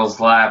the girls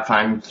laugh.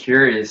 I'm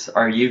curious,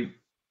 are you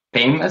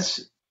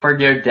famous for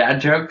your dad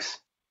jokes?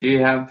 Do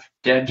you have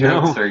dad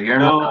jokes, or you're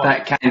not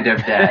that kind of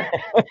dad?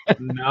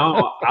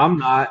 No, I'm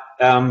not.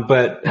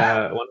 But one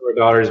of our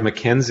daughters,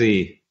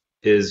 Mackenzie,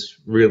 is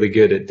really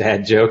good at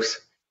dad jokes.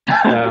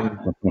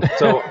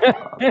 So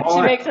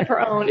she makes up her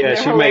own. Yeah,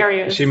 they're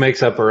hilarious. She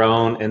makes up her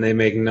own, and they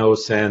make no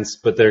sense,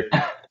 but they're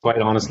quite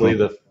honestly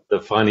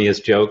the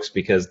funniest jokes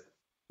because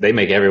they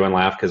make everyone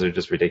laugh because they're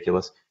just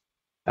ridiculous.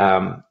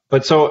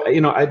 But so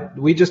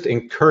we just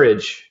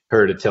encourage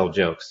her to tell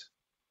jokes,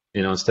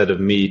 instead of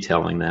me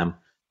telling them.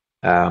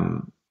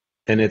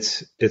 And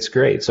it's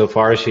great. So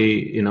far,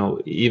 she,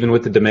 even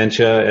with the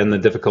dementia and the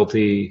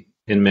difficulty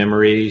in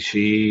memory,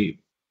 she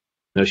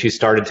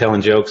started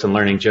telling jokes and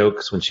learning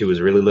jokes when she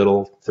was really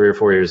little, 3 or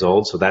 4 years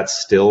old. So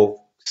that's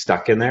still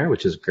stuck in there,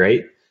 which is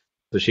great.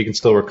 So she can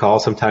still recall.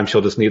 Sometimes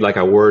she'll just need like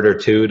a word or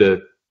two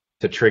to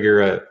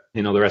trigger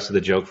the rest of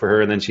the joke for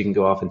her, and then she can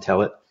go off and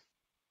tell it.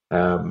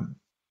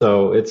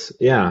 So it's,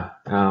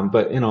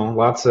 but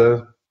lots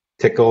of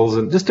tickles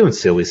and just doing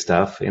silly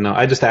stuff.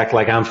 I just act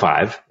like I'm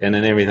 5, and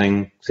then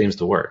everything seems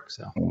to work.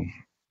 So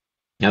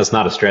it's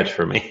not a stretch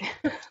for me.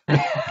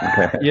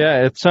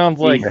 Yeah, it sounds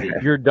like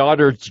your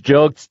daughter's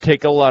jokes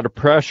take a lot of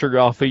pressure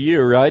off of you,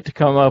 right? To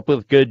come up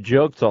with good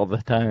jokes all the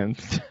time.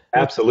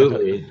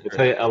 Absolutely. I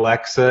tell you,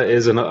 Alexa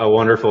is a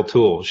wonderful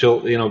tool.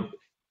 She'll,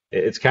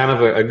 it's kind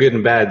of a good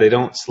and bad. They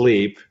don't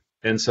sleep.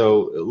 And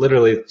so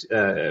literally,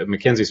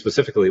 Mackenzie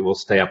specifically will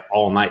stay up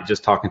all night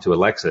just talking to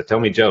Alexa. Tell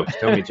me jokes,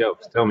 tell me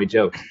jokes, tell me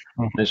jokes.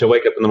 And she'll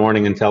wake up in the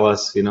morning and tell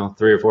us, 3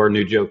 or 4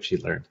 new jokes she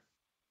learned.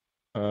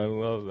 I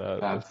love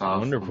that. That's awesome.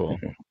 Wonderful.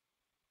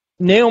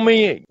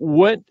 Naomi,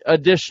 what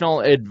additional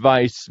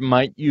advice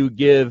might you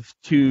give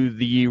to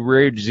the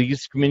rare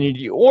disease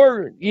community,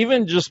 or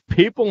even just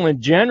people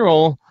in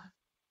general,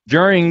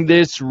 during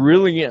this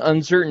really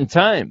uncertain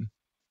time?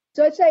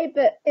 So I'd say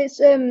that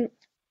it's a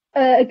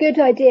good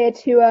idea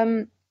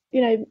to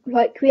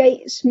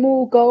create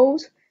small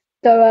goals.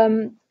 So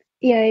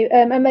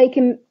and they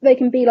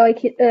can be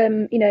like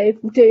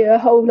do a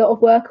whole lot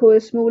of work, or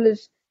as small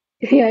as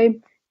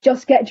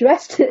just get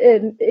dressed,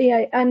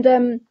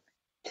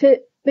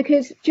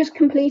 because just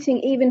completing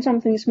even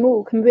something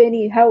small can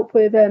really help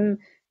with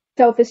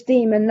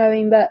self-esteem, and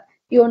knowing that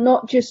you're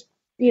not just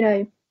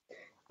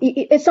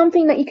it's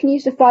something that you can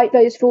use to fight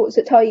those thoughts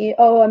that tell you,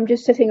 oh, I'm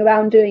just sitting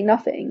around doing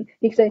nothing.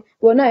 You can say,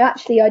 well, no,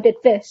 actually I did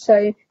this,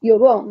 so you're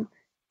wrong.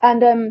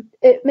 And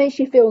it makes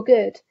you feel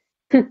good.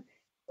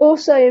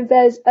 Also,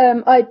 there's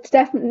I'd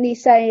definitely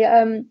say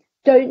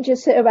don't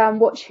just sit around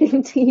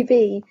watching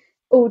TV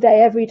all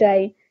day, every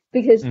day,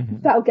 because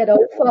that'll get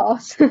old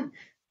fast.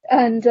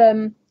 And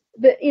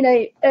but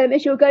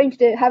if you're going to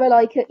do it, have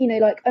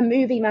a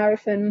movie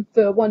marathon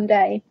for one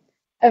day,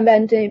 and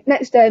then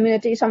next day I'm going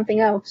to do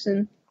something else,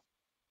 and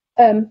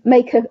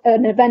make an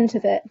event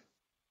of it.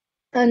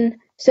 And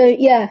so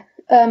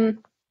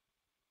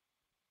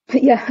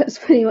that's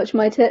pretty much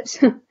my tips.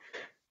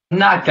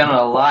 Not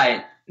gonna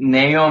lie,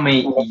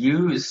 Naomi,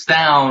 you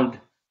sound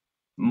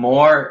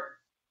more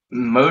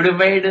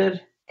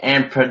motivated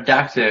and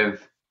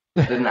productive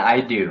than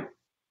I do.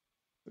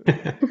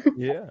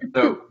 Yeah.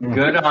 So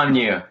good on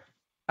you.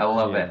 I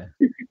love it.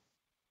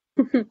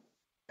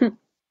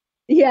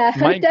 Yeah,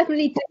 I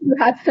definitely do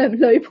have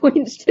low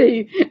points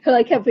too,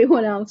 like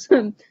everyone else.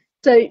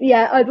 So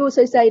I'd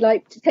also say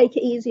to take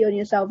it easy on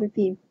yourself if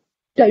you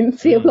don't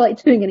feel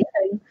like doing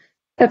anything.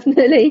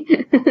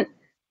 Definitely.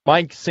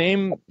 Mike,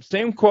 same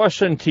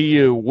question to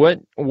you.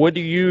 What do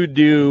you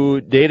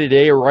do day to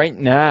day right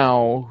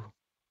now?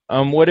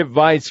 What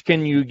advice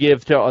can you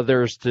give to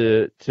others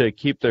to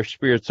keep their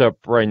spirits up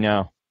right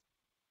now?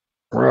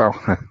 Well,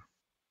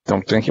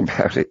 don't think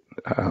about it.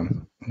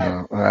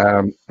 No.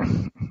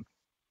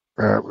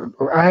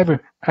 I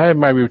have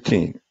my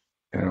routine.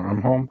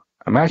 I'm home.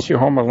 I'm actually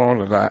home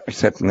alone a lot,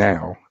 except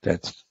now.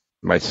 That's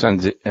my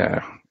son's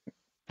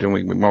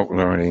doing remote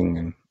learning,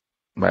 and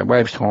my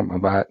wife's home a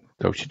lot,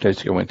 though she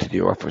does go into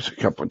the office a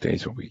couple of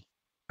days a week.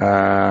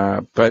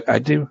 But I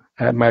do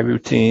have my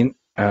routine.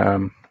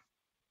 I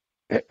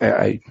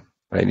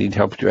need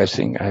help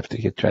dressing. I have to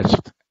get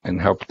dressed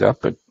and helped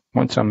up. But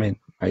once I'm in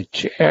my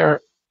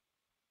chair,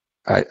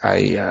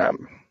 I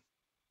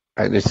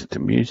listen to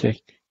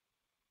music.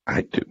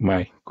 I do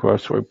my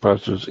crossword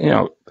puzzles.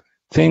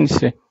 Things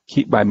to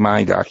keep my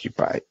mind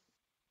occupied.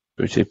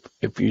 Because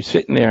if you're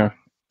sitting there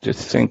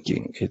just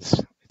thinking,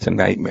 it's a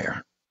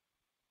nightmare.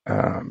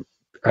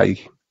 I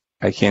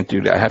can't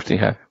do that.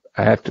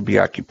 I have to be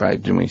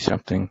occupied doing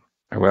something,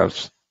 or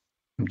else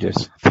I'm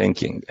just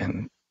thinking,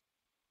 and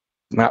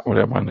not what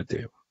I want to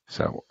do.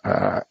 So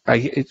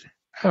it's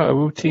a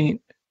routine.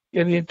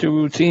 Getting into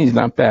routine is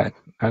not bad,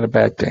 not a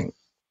bad thing.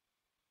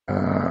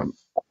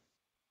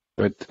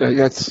 But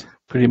that's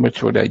pretty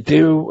much what I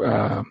do.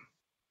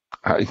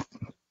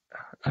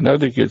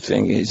 Another good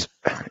thing is,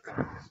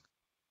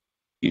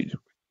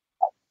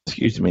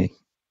 excuse me.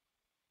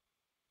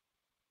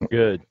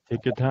 Good.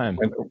 Take your time.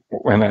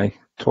 When I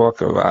talk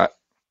a lot,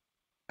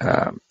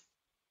 I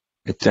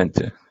tend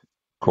to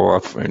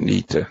cough or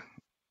need to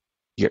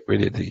get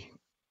rid of the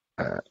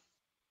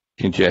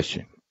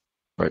congestion.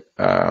 But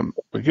a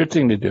good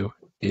thing to do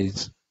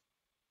is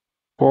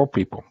call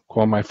people,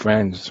 call my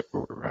friends,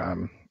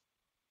 or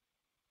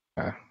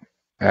I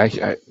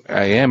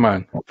am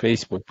on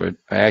Facebook, but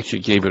I actually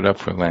gave it up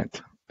for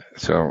Lent.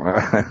 So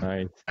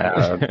Nice.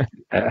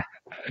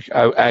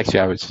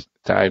 I was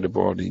tired of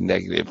all the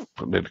negative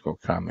political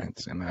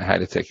comments, and I had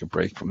to take a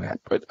break from that.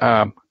 But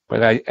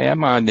I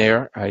am on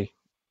there. I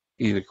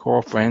either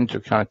call friends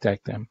or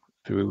contact them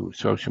through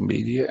social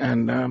media,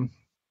 and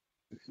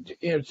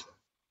it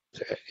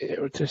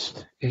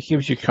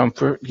gives you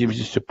comfort, gives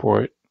you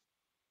support,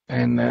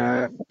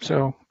 and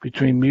so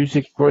between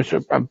music,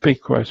 crossword, I'm a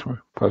big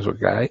crossword puzzle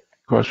guy.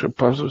 Crossword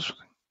puzzles,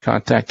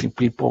 contacting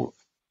people.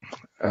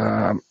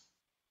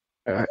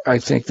 I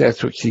think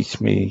that's what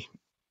keeps me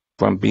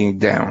from being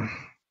down.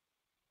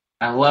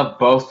 I love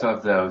both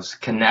of those,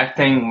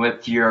 connecting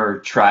with your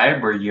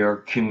tribe or your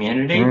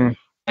community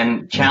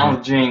and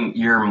challenging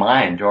your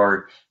mind,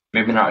 or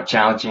maybe not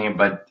challenging it,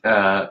 but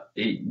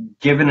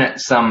giving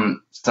it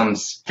some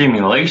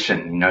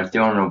stimulation.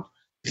 Doing a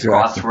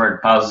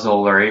crossword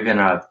puzzle or even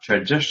a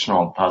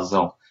traditional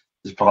puzzle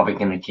is probably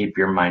going to keep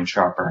your mind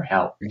sharp or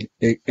help.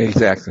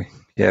 Exactly.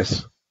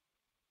 Yes.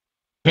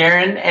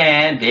 Karen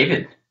and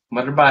David,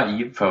 what about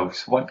you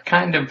folks? What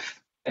kind of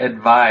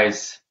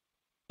advice,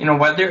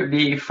 whether it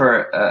be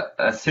for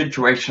a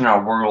situation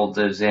our world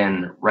is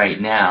in right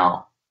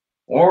now,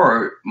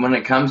 or when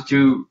it comes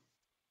to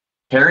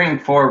caring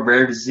for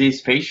rare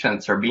disease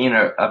patients or being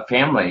a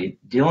family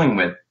dealing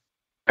with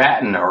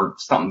Batten or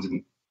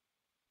something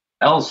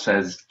else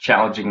as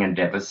challenging and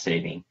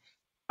devastating,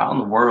 how in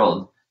the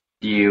world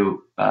do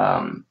you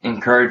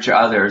encourage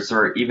others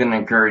or even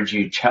encourage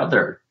each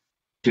other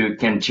to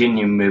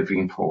continue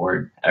moving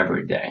forward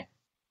every day?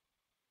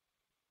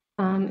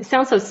 It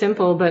sounds so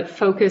simple, but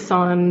focus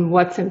on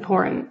what's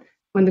important.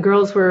 When the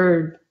girls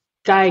were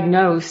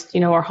diagnosed,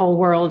 our whole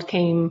world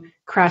came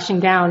crashing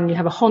down, and you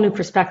have a whole new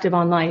perspective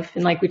on life.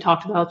 And like we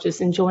talked about,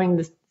 just enjoying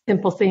the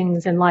simple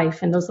things in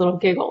life and those little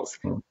giggles.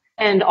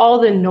 And all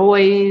the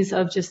noise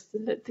of just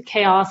the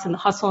chaos and the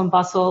hustle and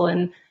bustle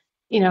and,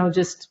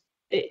 just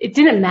it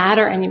didn't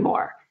matter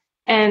anymore.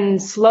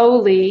 And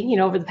slowly,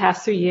 over the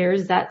past 3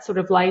 years, that sort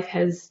of life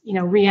has,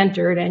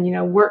 re-entered,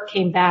 and, work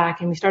came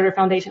back, and we started a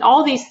foundation.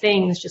 All these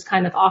things just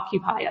kind of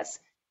occupy us.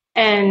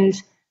 And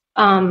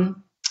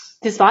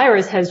this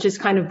virus has just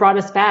kind of brought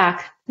us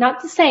back,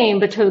 not the same,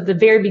 but to the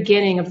very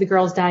beginning of the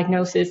girl's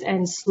diagnosis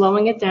and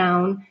slowing it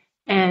down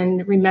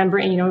and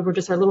remembering, we're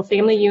just our little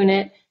family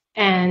unit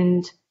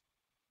and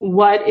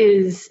what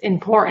is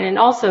important. And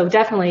also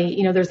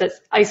definitely, there's that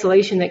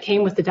isolation that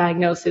came with the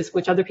diagnosis,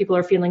 which other people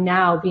are feeling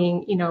now,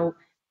 being,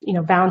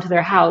 bound to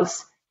their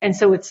house. And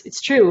so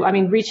it's true. I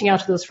mean, reaching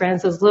out to those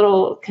friends, those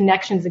little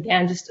connections,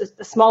 again, just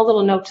a small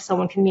little note to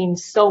someone can mean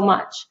so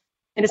much.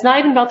 And it's not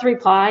even about the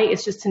reply.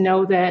 It's just to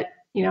know that,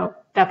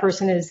 that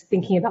person is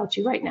thinking about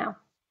you right now.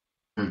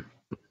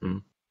 Mm-hmm.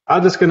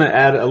 I'm just going to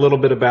add a little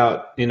bit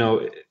about,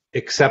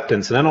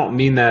 acceptance. And I don't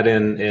mean that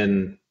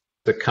in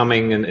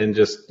succumbing and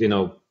just,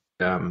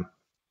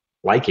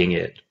 liking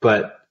it,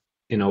 but,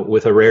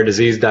 with a rare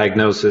disease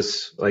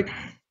diagnosis, like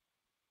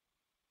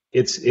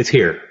it's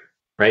here,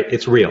 right?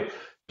 It's real.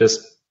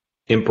 Just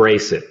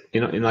embrace it.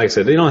 And like I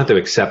said, you don't have to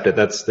accept it.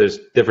 There's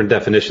different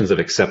definitions of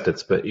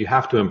acceptance, but you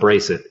have to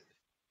embrace it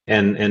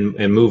and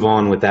move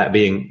on with that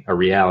being a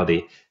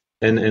reality.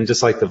 And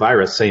just like the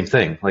virus, same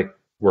thing. Like,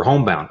 we're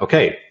homebound.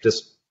 Okay,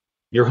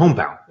 you're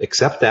homebound.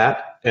 Accept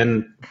that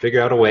and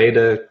figure out a way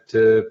to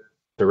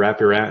wrap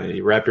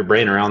your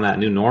brain around that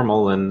new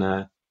normal.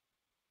 And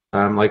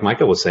like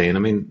Michael was saying, I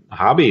mean,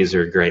 hobbies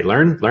are great.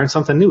 Learn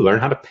something new. Learn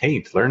how to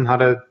paint. Learn how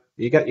to.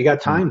 You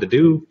got time to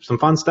do some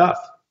fun stuff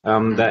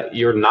that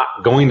you're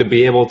not going to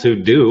be able to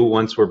do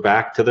once we're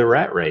back to the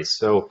rat race.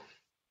 So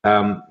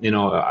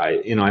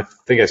I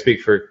think I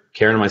speak for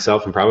Karen and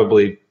myself and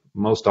probably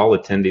most all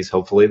attendees,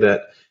 hopefully,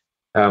 that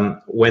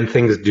when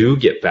things do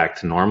get back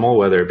to normal,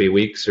 whether it be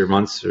weeks or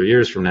months or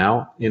years from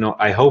now,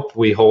 I hope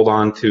we hold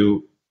on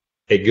to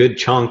a good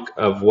chunk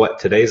of what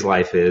today's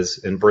life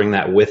is and bring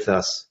that with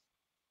us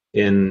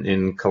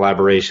in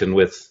collaboration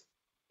with,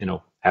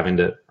 having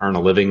to earn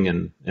a living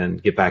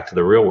and get back to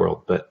the real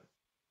world. But,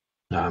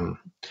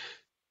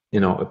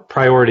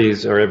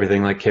 priorities are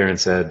everything, like Karen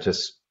said.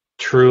 Just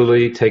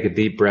truly take a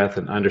deep breath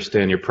and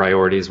understand your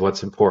priorities,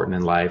 what's important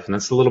in life. And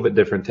that's a little bit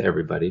different to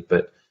everybody,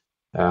 but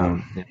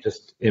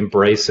just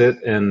embrace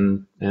it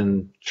and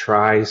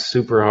try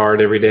super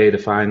hard every day to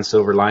find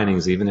silver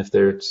linings, even if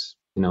they're,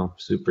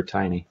 super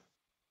tiny.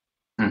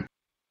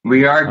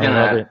 We are going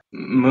to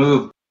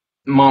move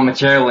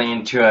momentarily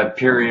into a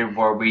period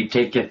where we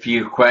take a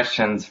few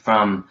questions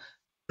from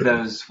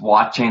those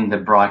watching the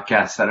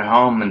broadcast at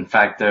home. In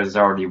fact, there's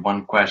already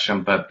one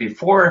question, but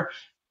before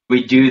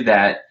we do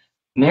that,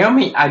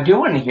 Naomi, I do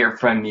want to hear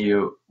from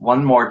you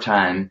one more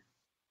time.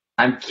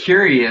 I'm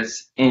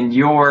curious, in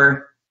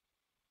your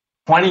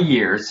 20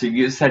 years, so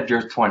you said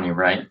you're 20,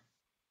 right?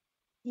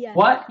 Yeah.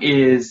 What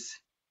is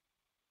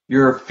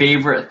your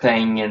favorite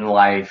thing in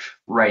life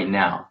right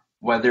now?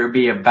 Whether it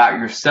be about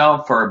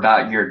yourself or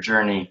about your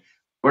journey,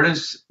 what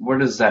is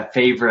that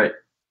favorite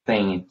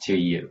thing to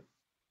you?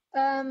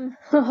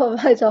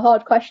 That's a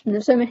hard question.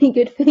 There's so many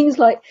good things.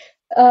 Like,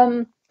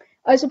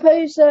 I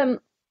suppose,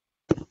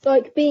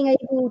 like being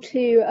able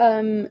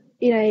to,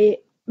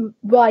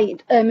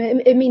 write.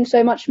 It means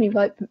so much to me,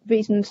 like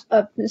reasons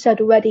I've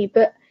said already.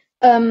 But,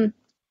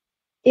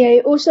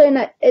 also in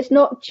that it's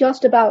not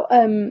just about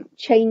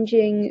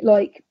changing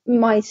like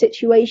my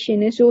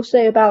situation. It's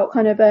also about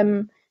kind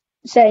of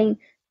saying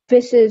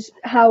this is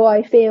how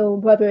I feel,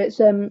 whether it's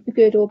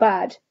good or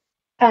bad,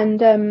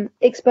 and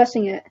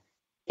expressing it,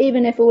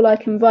 even if all I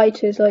can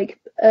write is like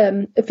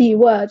a few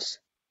words.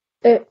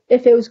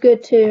 It feels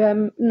good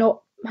to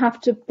not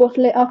have to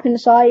bottle it up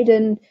inside,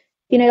 and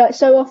like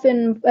so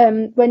often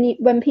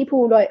when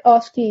people like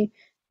ask you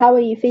how are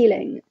you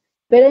feeling,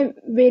 they don't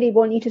really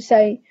want you to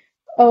say,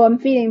 oh, I'm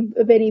feeling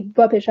really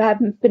rubbish, I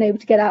haven't been able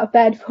to get out of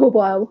bed for a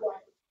while.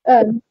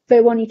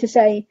 They want you to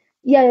say,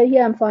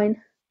 yeah, I'm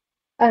fine.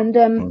 And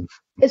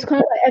it's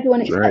kind of like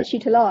everyone expects you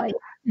to lie.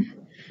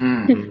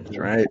 That's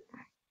right.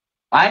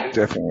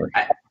 Definitely.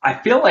 I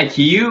feel like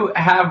you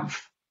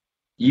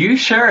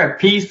share a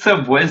piece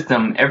of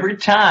wisdom every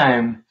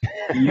time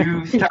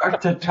you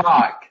start to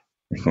talk,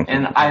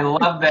 and I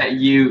love that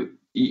you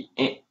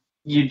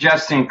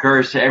just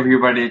encourage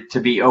everybody to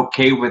be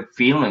okay with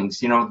feelings.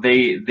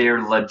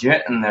 They're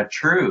legit and they're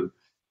true.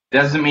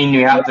 Doesn't mean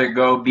you have to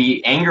go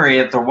be angry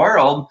at the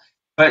world,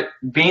 but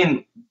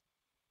being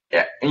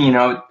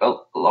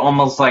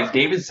almost like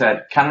David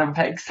said, kind of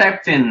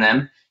accepting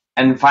them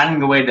and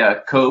finding a way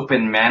to cope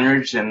and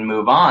manage and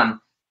move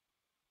on.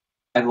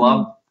 I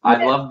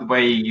love the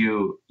way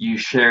you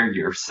share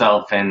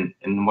yourself and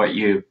what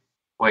you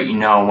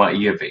know and what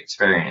you have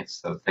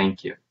experienced. So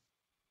thank you.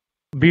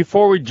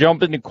 Before we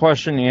jump into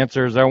question and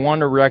answers, I want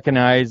to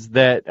recognize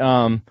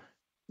that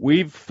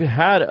we've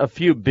had a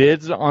few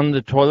bids on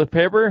the toilet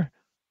paper,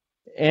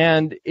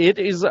 and it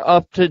is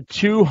up to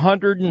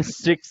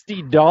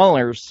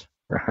 $260.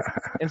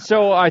 And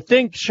so I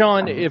think,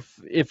 Sean, if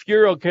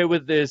you're okay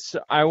with this,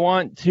 I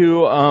want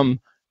to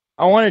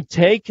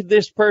take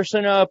this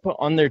person up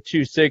on their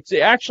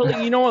 260.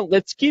 Actually, you know what?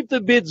 Let's keep the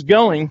bids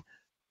going.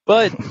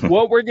 But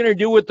what we're going to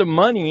do with the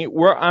money,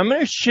 I'm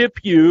going to ship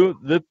you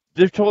the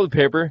toilet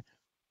paper.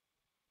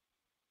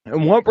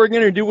 And what we're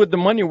going to do with the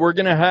money, we're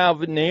going to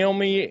have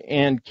Naomi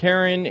and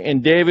Karen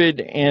and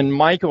David and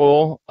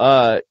Michael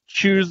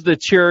choose the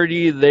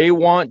charity they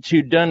want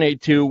to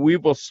donate to. We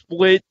will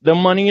split the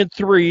money in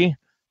 3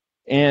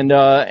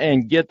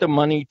 and get the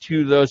money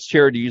to those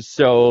charities.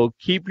 So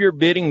keep your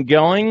bidding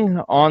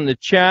going on the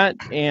chat,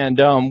 and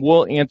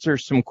we'll answer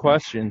some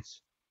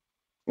questions.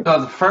 So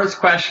the first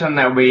question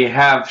that we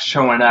have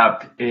showing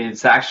up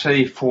is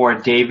actually for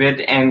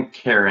David and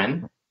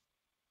Karen.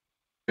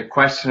 The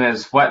question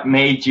is, what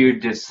made you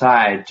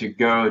decide to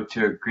go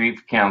to a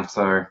grief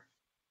counselor?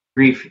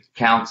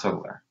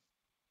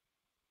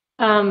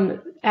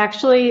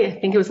 Actually, I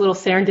think it was a little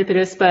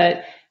serendipitous,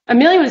 but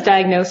Amelia was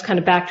diagnosed, kind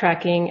of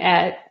backtracking,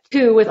 at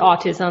 2 with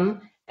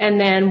autism. And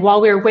then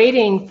while we were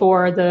waiting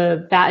for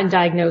the Batten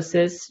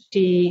diagnosis,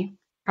 she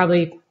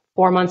probably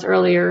 4 months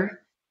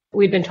earlier,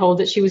 we'd been told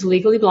that she was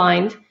legally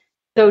blind.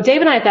 So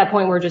Dave and I at that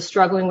point were just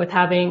struggling with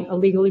having a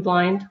legally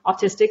blind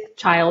autistic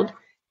child.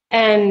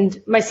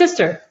 And my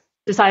sister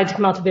decided to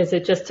come out to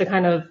visit just to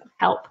kind of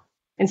help.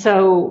 And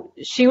so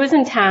she was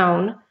in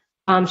town.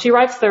 She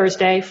arrived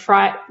Thursday.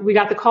 We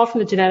got the call from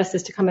the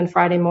geneticist to come in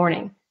Friday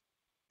morning.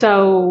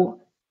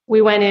 So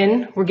we went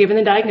in, were given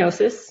the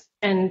diagnosis,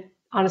 and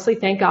honestly,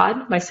 thank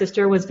God, my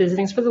sister was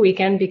visiting us for the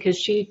weekend because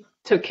she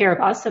took care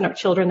of us and our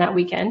children that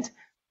weekend.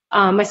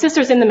 My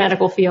sister's in the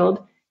medical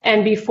field,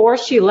 and before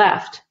she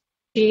left,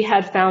 she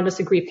had found us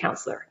a grief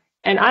counselor.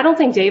 And I don't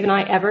think Dave and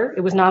I ever,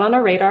 it was not on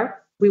our radar.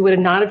 We would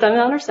have not have done it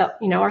on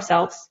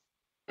ourselves.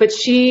 But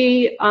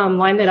she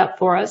lined it up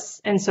for us.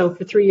 And so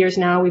for 3 years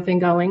now, we've been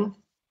going.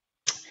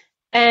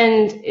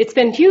 And it's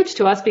been huge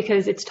to us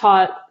because it's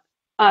taught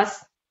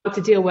us how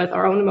to deal with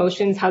our own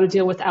emotions, how to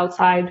deal with the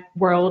outside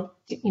world,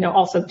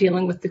 also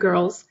dealing with the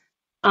girls,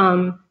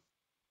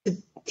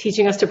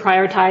 teaching us to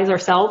prioritize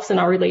ourselves and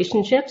our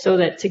relationship so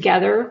that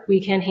together we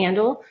can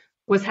handle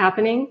what's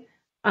happening.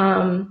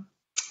 And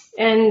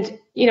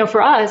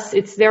for us,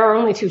 there are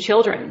only 2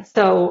 children.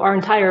 So our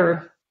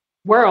entire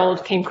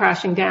world came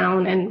crashing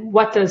down. And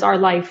what does our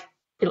life,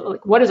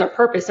 what is our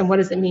purpose and what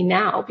does it mean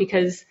now?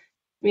 Because,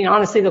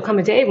 honestly, there'll come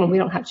a day when we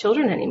don't have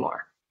children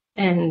anymore.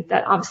 And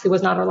that obviously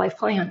was not our life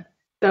plan.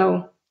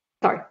 So,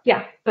 sorry.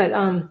 Yeah.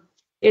 But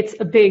it's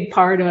a big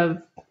part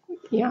of,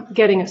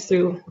 getting us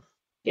through,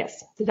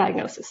 yes, the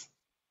diagnosis.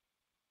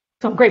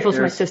 So I'm grateful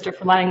to my sister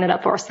for lining that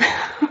up for us.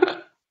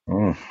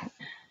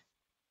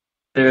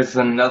 There's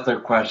another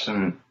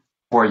question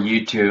for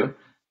you two,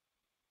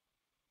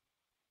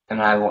 and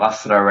I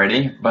lost it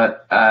already,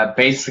 but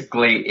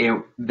basically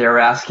they're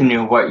asking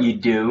you what you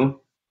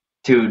do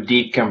to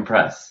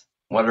decompress.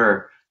 What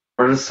are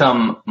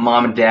some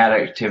mom and dad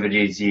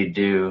activities you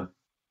do?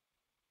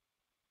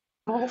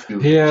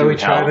 We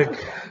tried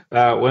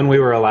to, when we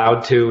were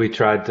allowed to, we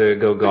tried to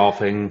go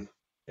golfing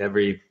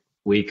every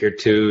week or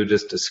two,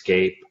 just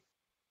escape.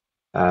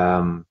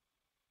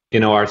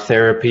 Our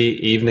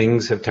therapy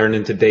evenings have turned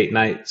into date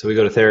night. So we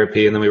go to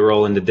therapy and then we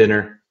roll into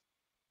dinner.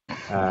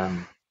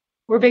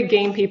 We're big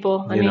game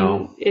people. I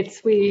mean,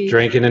 we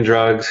drinking and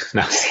drugs.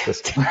 No,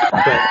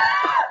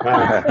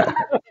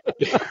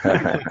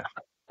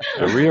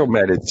 the real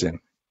medicine.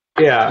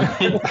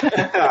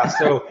 Yeah.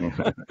 So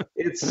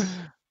it's.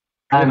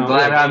 I'm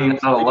glad I'm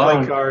not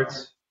alone.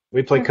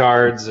 We play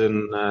cards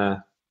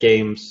and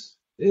games.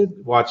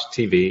 Watch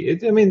TV.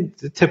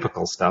 The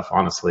typical stuff,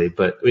 honestly.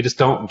 But we just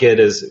don't get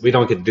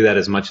to do that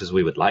as much as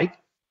we would like.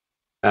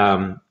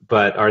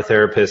 But our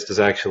therapist has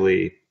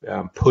actually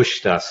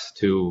pushed us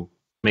to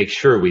make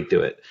sure we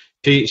do it.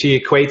 She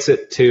equates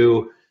it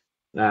to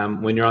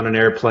when you're on an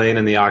airplane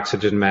and the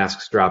oxygen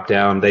masks drop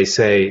down. They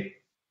say,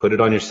 put it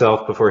on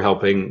yourself before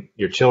helping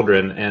your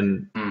children,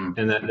 and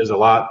that there's a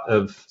lot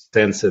of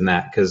sense in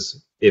that,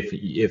 because if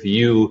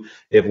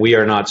we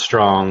are not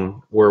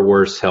strong, we're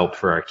worse help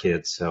for our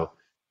kids. So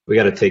we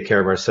got to take care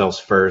of ourselves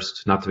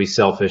first, not to be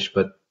selfish,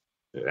 but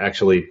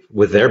actually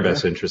with their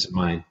best interest in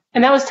mind.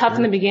 And that was tough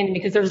in the beginning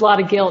because there was a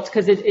lot of guilt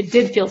because it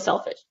did feel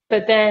selfish.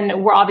 But then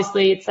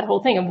it's that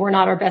whole thing of we're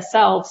not our best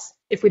selves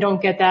if we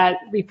don't get that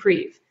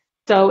reprieve.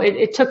 So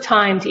it took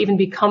time to even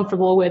be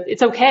comfortable with,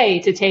 it's okay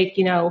to take,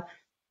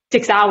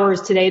 6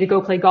 hours today to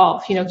go play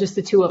golf, just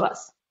the 2 of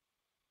us.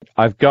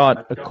 I've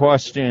got a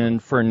question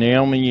for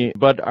Naomi,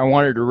 but I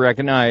wanted to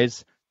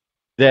recognize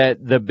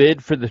that the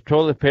bid for the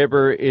toilet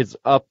paper is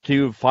up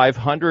to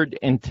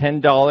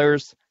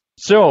 $510.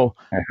 So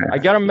I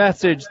got a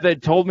message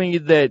that told me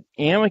that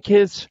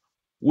Amicus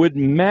would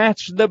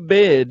match the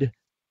bid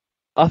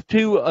up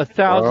to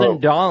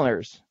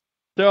 $1,000.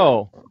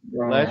 So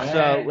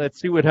let's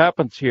see what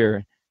happens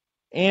here.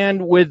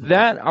 And with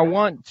that, I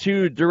want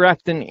to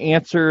direct an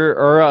answer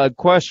or a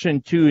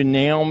question to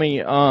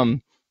Naomi.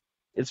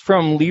 It's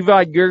from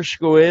Levi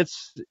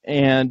Gershkowitz,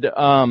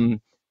 and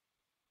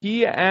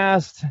he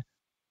asked,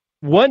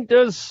 what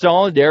does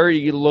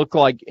solidarity look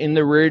like in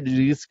the rare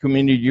disease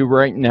community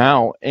right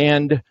now?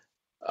 And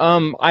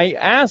I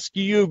ask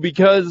you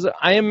because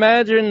I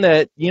imagine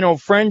that,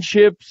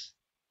 friendships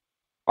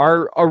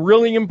are a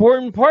really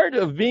important part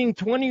of being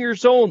 20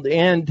 years old,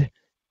 and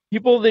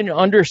people that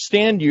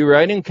understand you,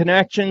 right, and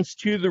connections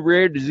to the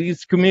rare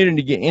disease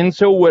community. And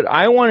so what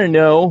I want to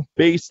know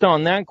based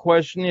on that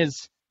question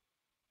is,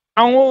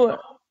 how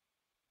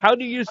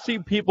do you see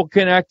people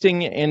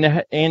connecting,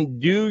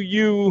 and do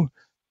you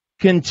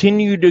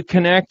continue to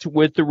connect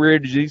with the rare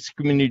disease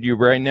community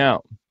right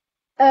now?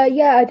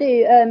 Yeah, I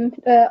do.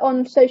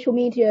 On social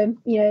media,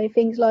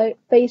 things like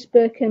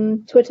Facebook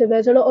and Twitter,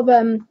 there's a lot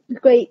of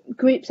great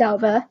groups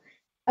out there,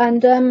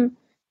 and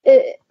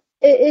it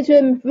is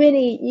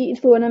really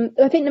useful. And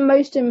I think the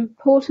most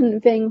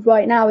important thing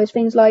right now is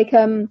things like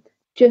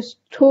just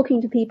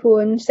talking to people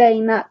and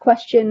saying that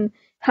question,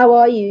 "How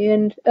are you?"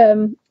 and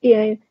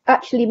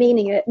actually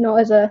meaning it, not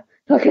as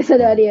like I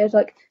said earlier, it's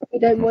like, we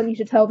don't want you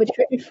to tell the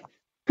truth.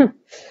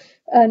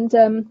 And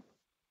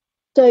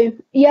so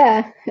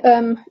yeah,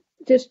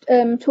 just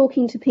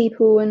talking to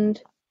people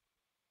and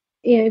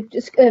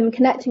just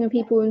connecting with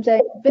people and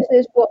saying, this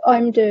is what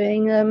I'm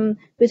doing,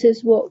 this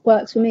is what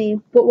works for me,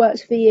 what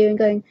works for you, and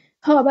going,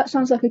 oh, that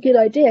sounds like a good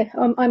idea,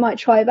 I might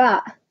try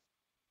that.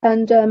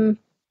 And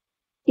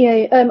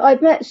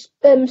I've met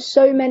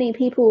so many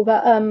people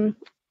that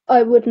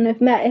I wouldn't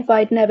have met if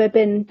I'd never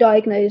been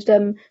diagnosed.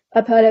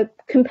 I've had a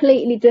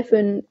completely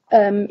different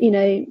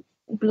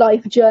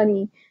life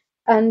journey,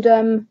 and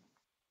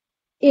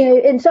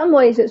in some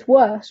ways it's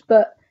worse,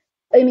 but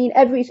I mean,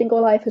 every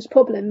single life has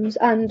problems,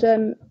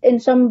 and in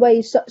some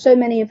ways, so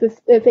many of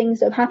the things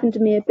that have happened to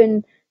me have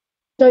been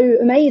so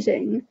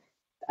amazing,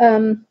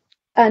 and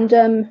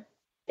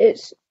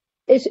it's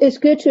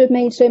good to have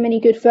made so many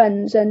good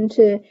friends and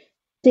to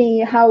see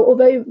how,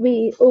 although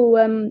we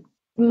all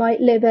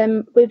might live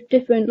with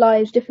different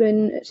lives,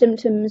 different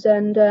symptoms,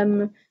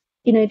 and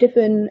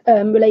different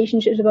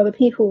relationships with other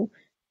people,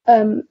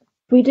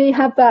 we do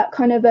have that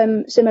kind of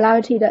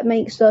similarity that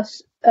makes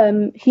us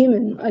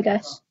human, I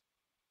guess.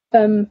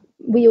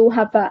 We all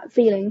have that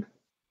feeling.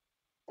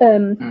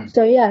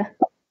 So yeah.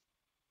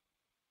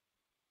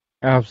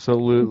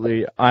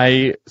 Absolutely.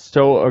 I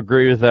so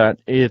agree with that.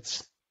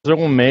 It's so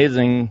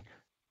amazing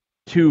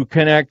to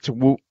connect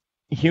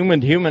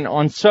human to human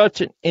on such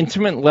an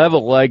intimate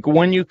level. Like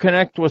when you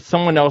connect with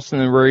someone else in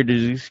the rare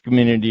disease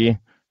community,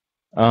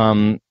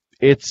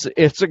 it's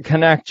a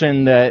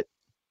connection that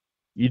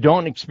you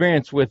don't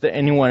experience with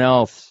anyone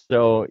else.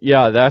 So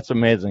yeah, that's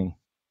amazing.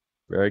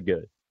 Very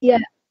good. Yeah.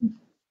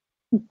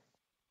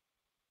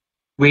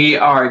 We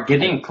are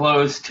getting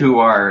close to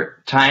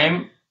our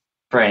time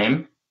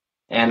frame,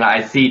 and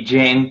I see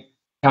Jane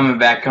coming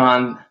back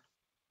on,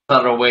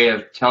 subtle way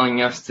of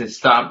telling us to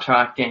stop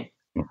talking.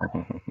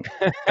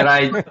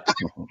 But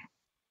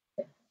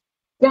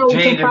No, we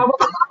Jane, can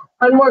probably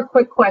one more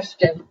quick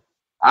question.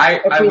 I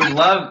would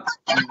love,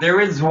 there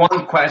is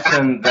one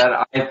question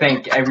that I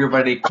think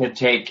everybody could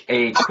take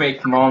a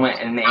quick moment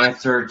and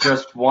answer,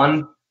 just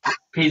one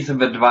piece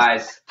of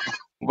advice.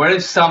 What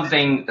is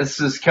something,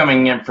 this is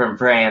coming in from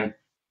Fran,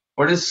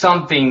 what is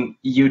something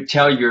you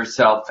tell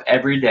yourself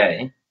every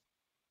day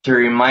to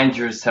remind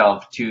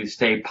yourself to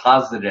stay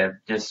positive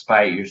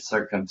despite your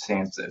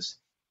circumstances?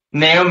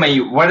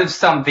 Naomi, what is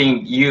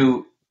something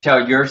you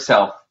tell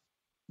yourself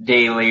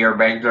daily or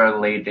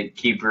regularly to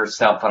keep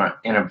yourself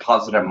in a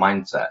positive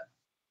mindset?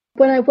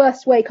 When I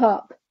first wake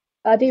up,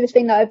 I do this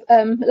thing that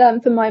I've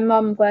learned from my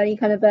mum, where you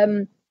kind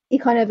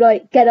of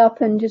like get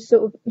up and just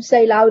sort of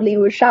say loudly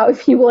or shout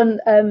if you want,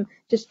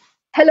 just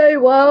 "Hello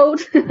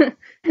world."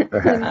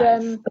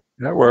 And,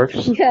 that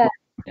works.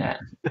 yeah.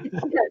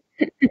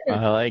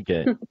 I like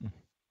it.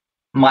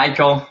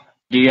 Michael,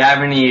 do you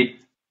have any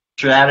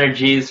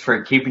strategies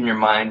for keeping your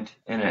mind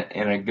in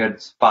a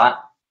good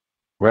spot?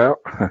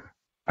 Well,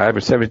 I have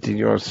a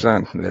 17-year-old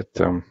son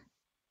that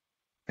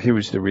he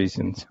was the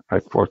reason I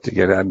fought to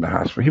get out of the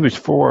hospital. He was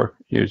 4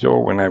 years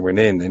old when I went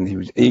in, and he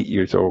was 8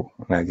 years old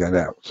when I got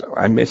out. So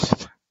I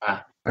missed.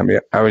 I mean,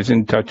 I was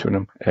in touch with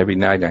him every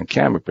night on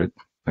camera, but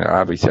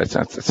obviously that's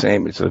not the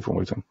same as living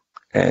with him.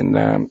 And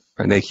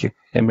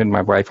him and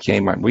my wife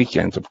came on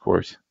weekends, of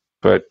course.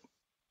 But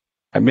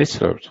I missed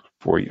those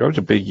 4 years. Those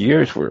are big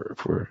years for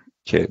a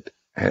kid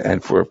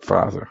and for a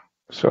father.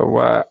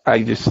 So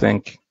I just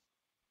think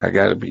I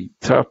got to be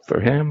tough for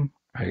him.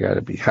 I got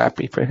to be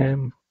happy for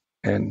him,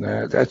 and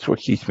that's what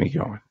keeps me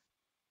going.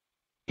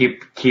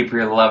 Keep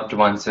your loved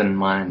ones in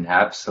mind.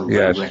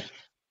 Absolutely.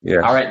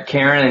 Yes. All right,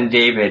 Karen and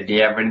David, do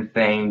you have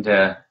anything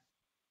to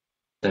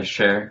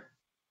share?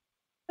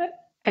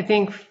 I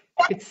think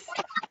it's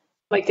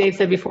like Dave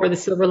said before, the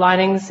silver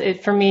linings.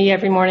 For me,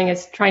 every morning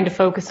is trying to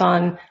focus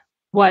on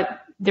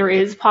what there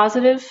is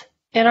positive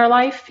in our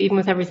life, even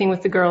with everything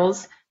with the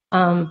girls.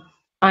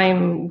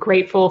 I'm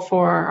grateful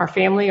for our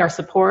family, our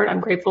support. I'm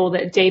grateful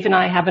that Dave and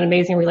I have an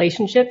amazing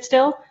relationship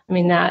still. I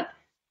mean, that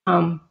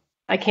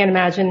I can't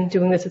imagine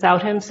doing this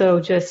without him. So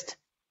just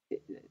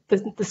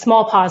the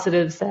small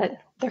positives,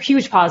 that they're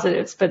huge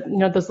positives, but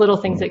those little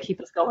things that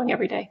keep us going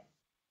every day.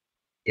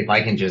 If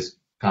I can just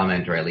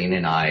comment, Raylene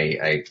and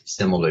I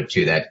similar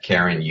to that,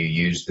 Karen, you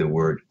used the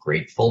word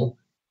grateful.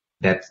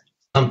 That's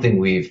something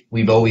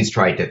we've always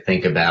tried to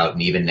think about,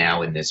 and even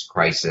now in this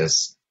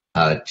crisis,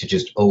 to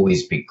just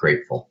always be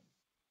grateful.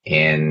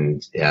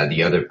 And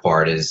the other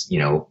part is,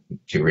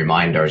 to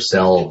remind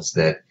ourselves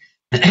that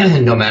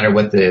no matter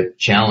what the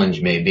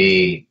challenge may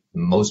be,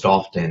 most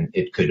often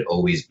it could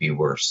always be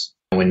worse.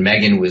 When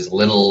Megan was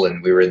little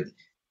and we were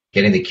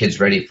getting the kids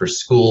ready for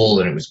school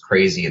and it was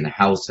crazy in the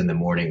house in the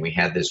morning, we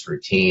had this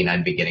routine.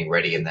 I'd be getting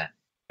ready in the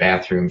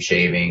bathroom,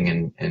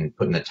 shaving and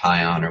putting the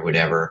tie on or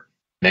whatever.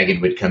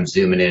 Megan would come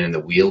zooming in the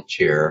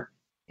wheelchair,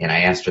 and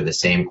I asked her the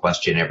same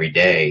question every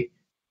day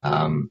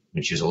when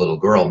she was a little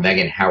girl: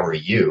 Megan, how are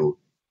you?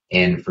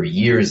 And for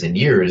years and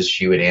years,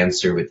 she would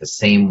answer with the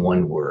same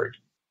one word.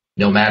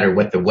 No matter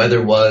what the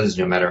weather was,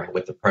 no matter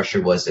what the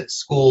pressure was at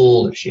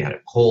school, if she had a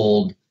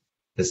cold,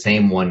 the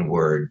same one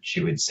word, she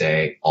would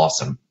say,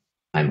 awesome.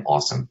 I'm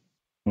awesome.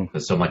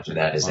 But so much of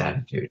that is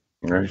attitude.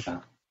 Right.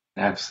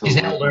 Absolutely.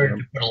 She's now learned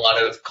to put a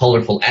lot of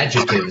colorful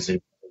adjectives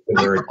in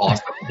the word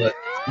awesome, but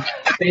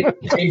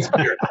same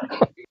spirit.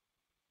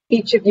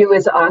 Each of you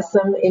is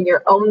awesome in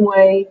your own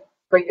way,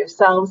 for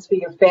yourselves, for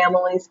your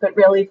families, but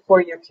really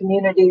for your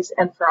communities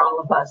and for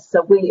all of us.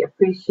 So we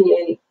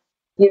appreciate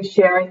you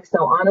sharing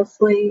so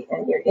honestly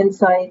and your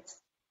insights.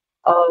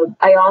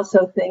 I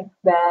also think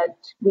that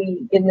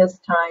in this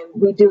time,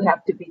 we do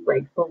have to be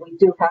grateful. We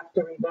do have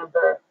to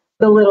remember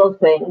the little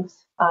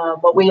things,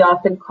 what we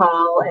often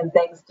call, and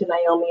thanks to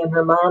Naomi and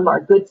her mom,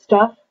 our good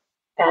stuff.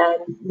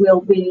 And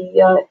we'll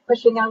be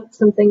pushing out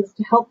some things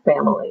to help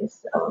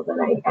families.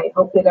 And I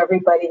hope that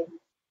everybody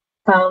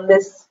found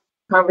this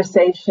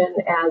conversation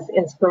as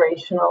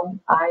inspirational.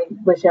 I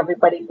wish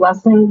everybody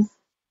blessings.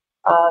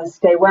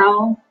 Stay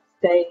well,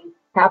 stay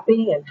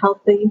happy and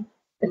healthy,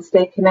 and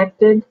stay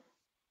connected,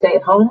 stay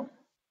at home,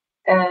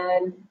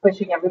 and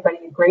wishing everybody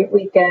a great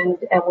weekend,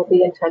 and we'll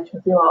be in touch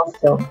with you all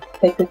soon.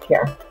 Take good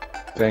care.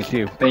 Thank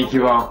you. Thank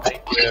you all.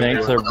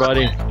 Thanks,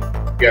 everybody.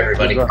 Thank you,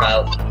 everybody.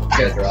 Kyle, you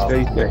guys are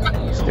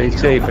awesome. Stay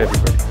safe,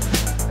 everybody.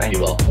 Thank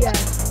you all. Yeah.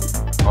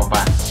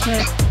 Bye-bye.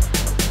 Yeah.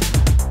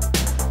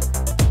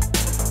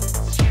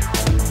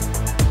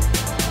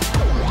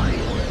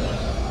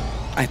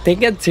 I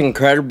think it's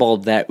incredible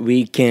that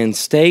we can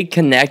stay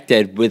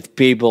connected with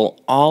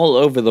people all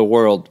over the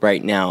world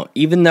right now,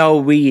 even though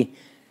we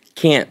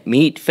can't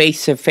meet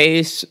face to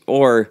face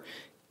or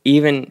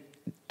even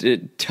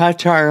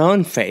touch our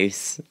own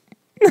face.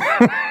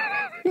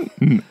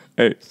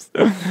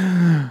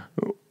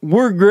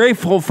 We're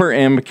grateful for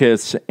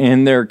Amicus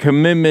and their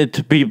commitment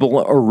to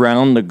people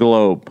around the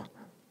globe.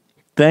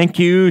 Thank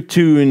you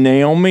to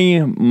Naomi,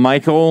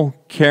 Michael,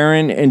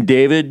 Karen, and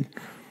David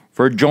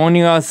for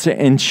joining us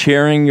and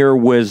sharing your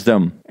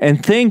wisdom.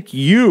 And thank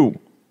you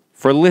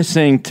for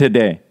listening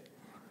today.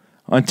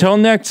 Until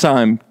next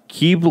time,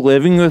 keep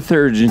living with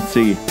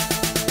urgency.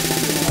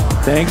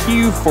 Thank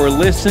you for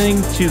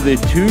listening to the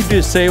Two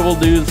Disabled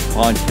Dudes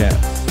podcast.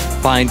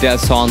 Find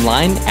us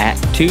online at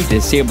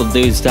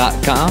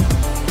twodisableddudes.com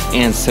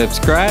and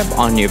subscribe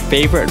on your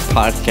favorite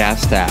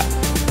podcast app.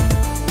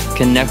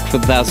 Connect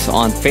with us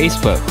on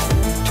Facebook,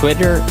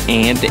 Twitter,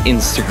 and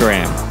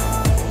Instagram.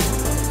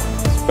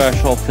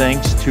 Special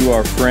thanks to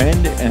our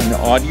friend and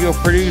audio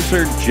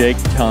producer, Jake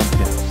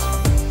Tompkins.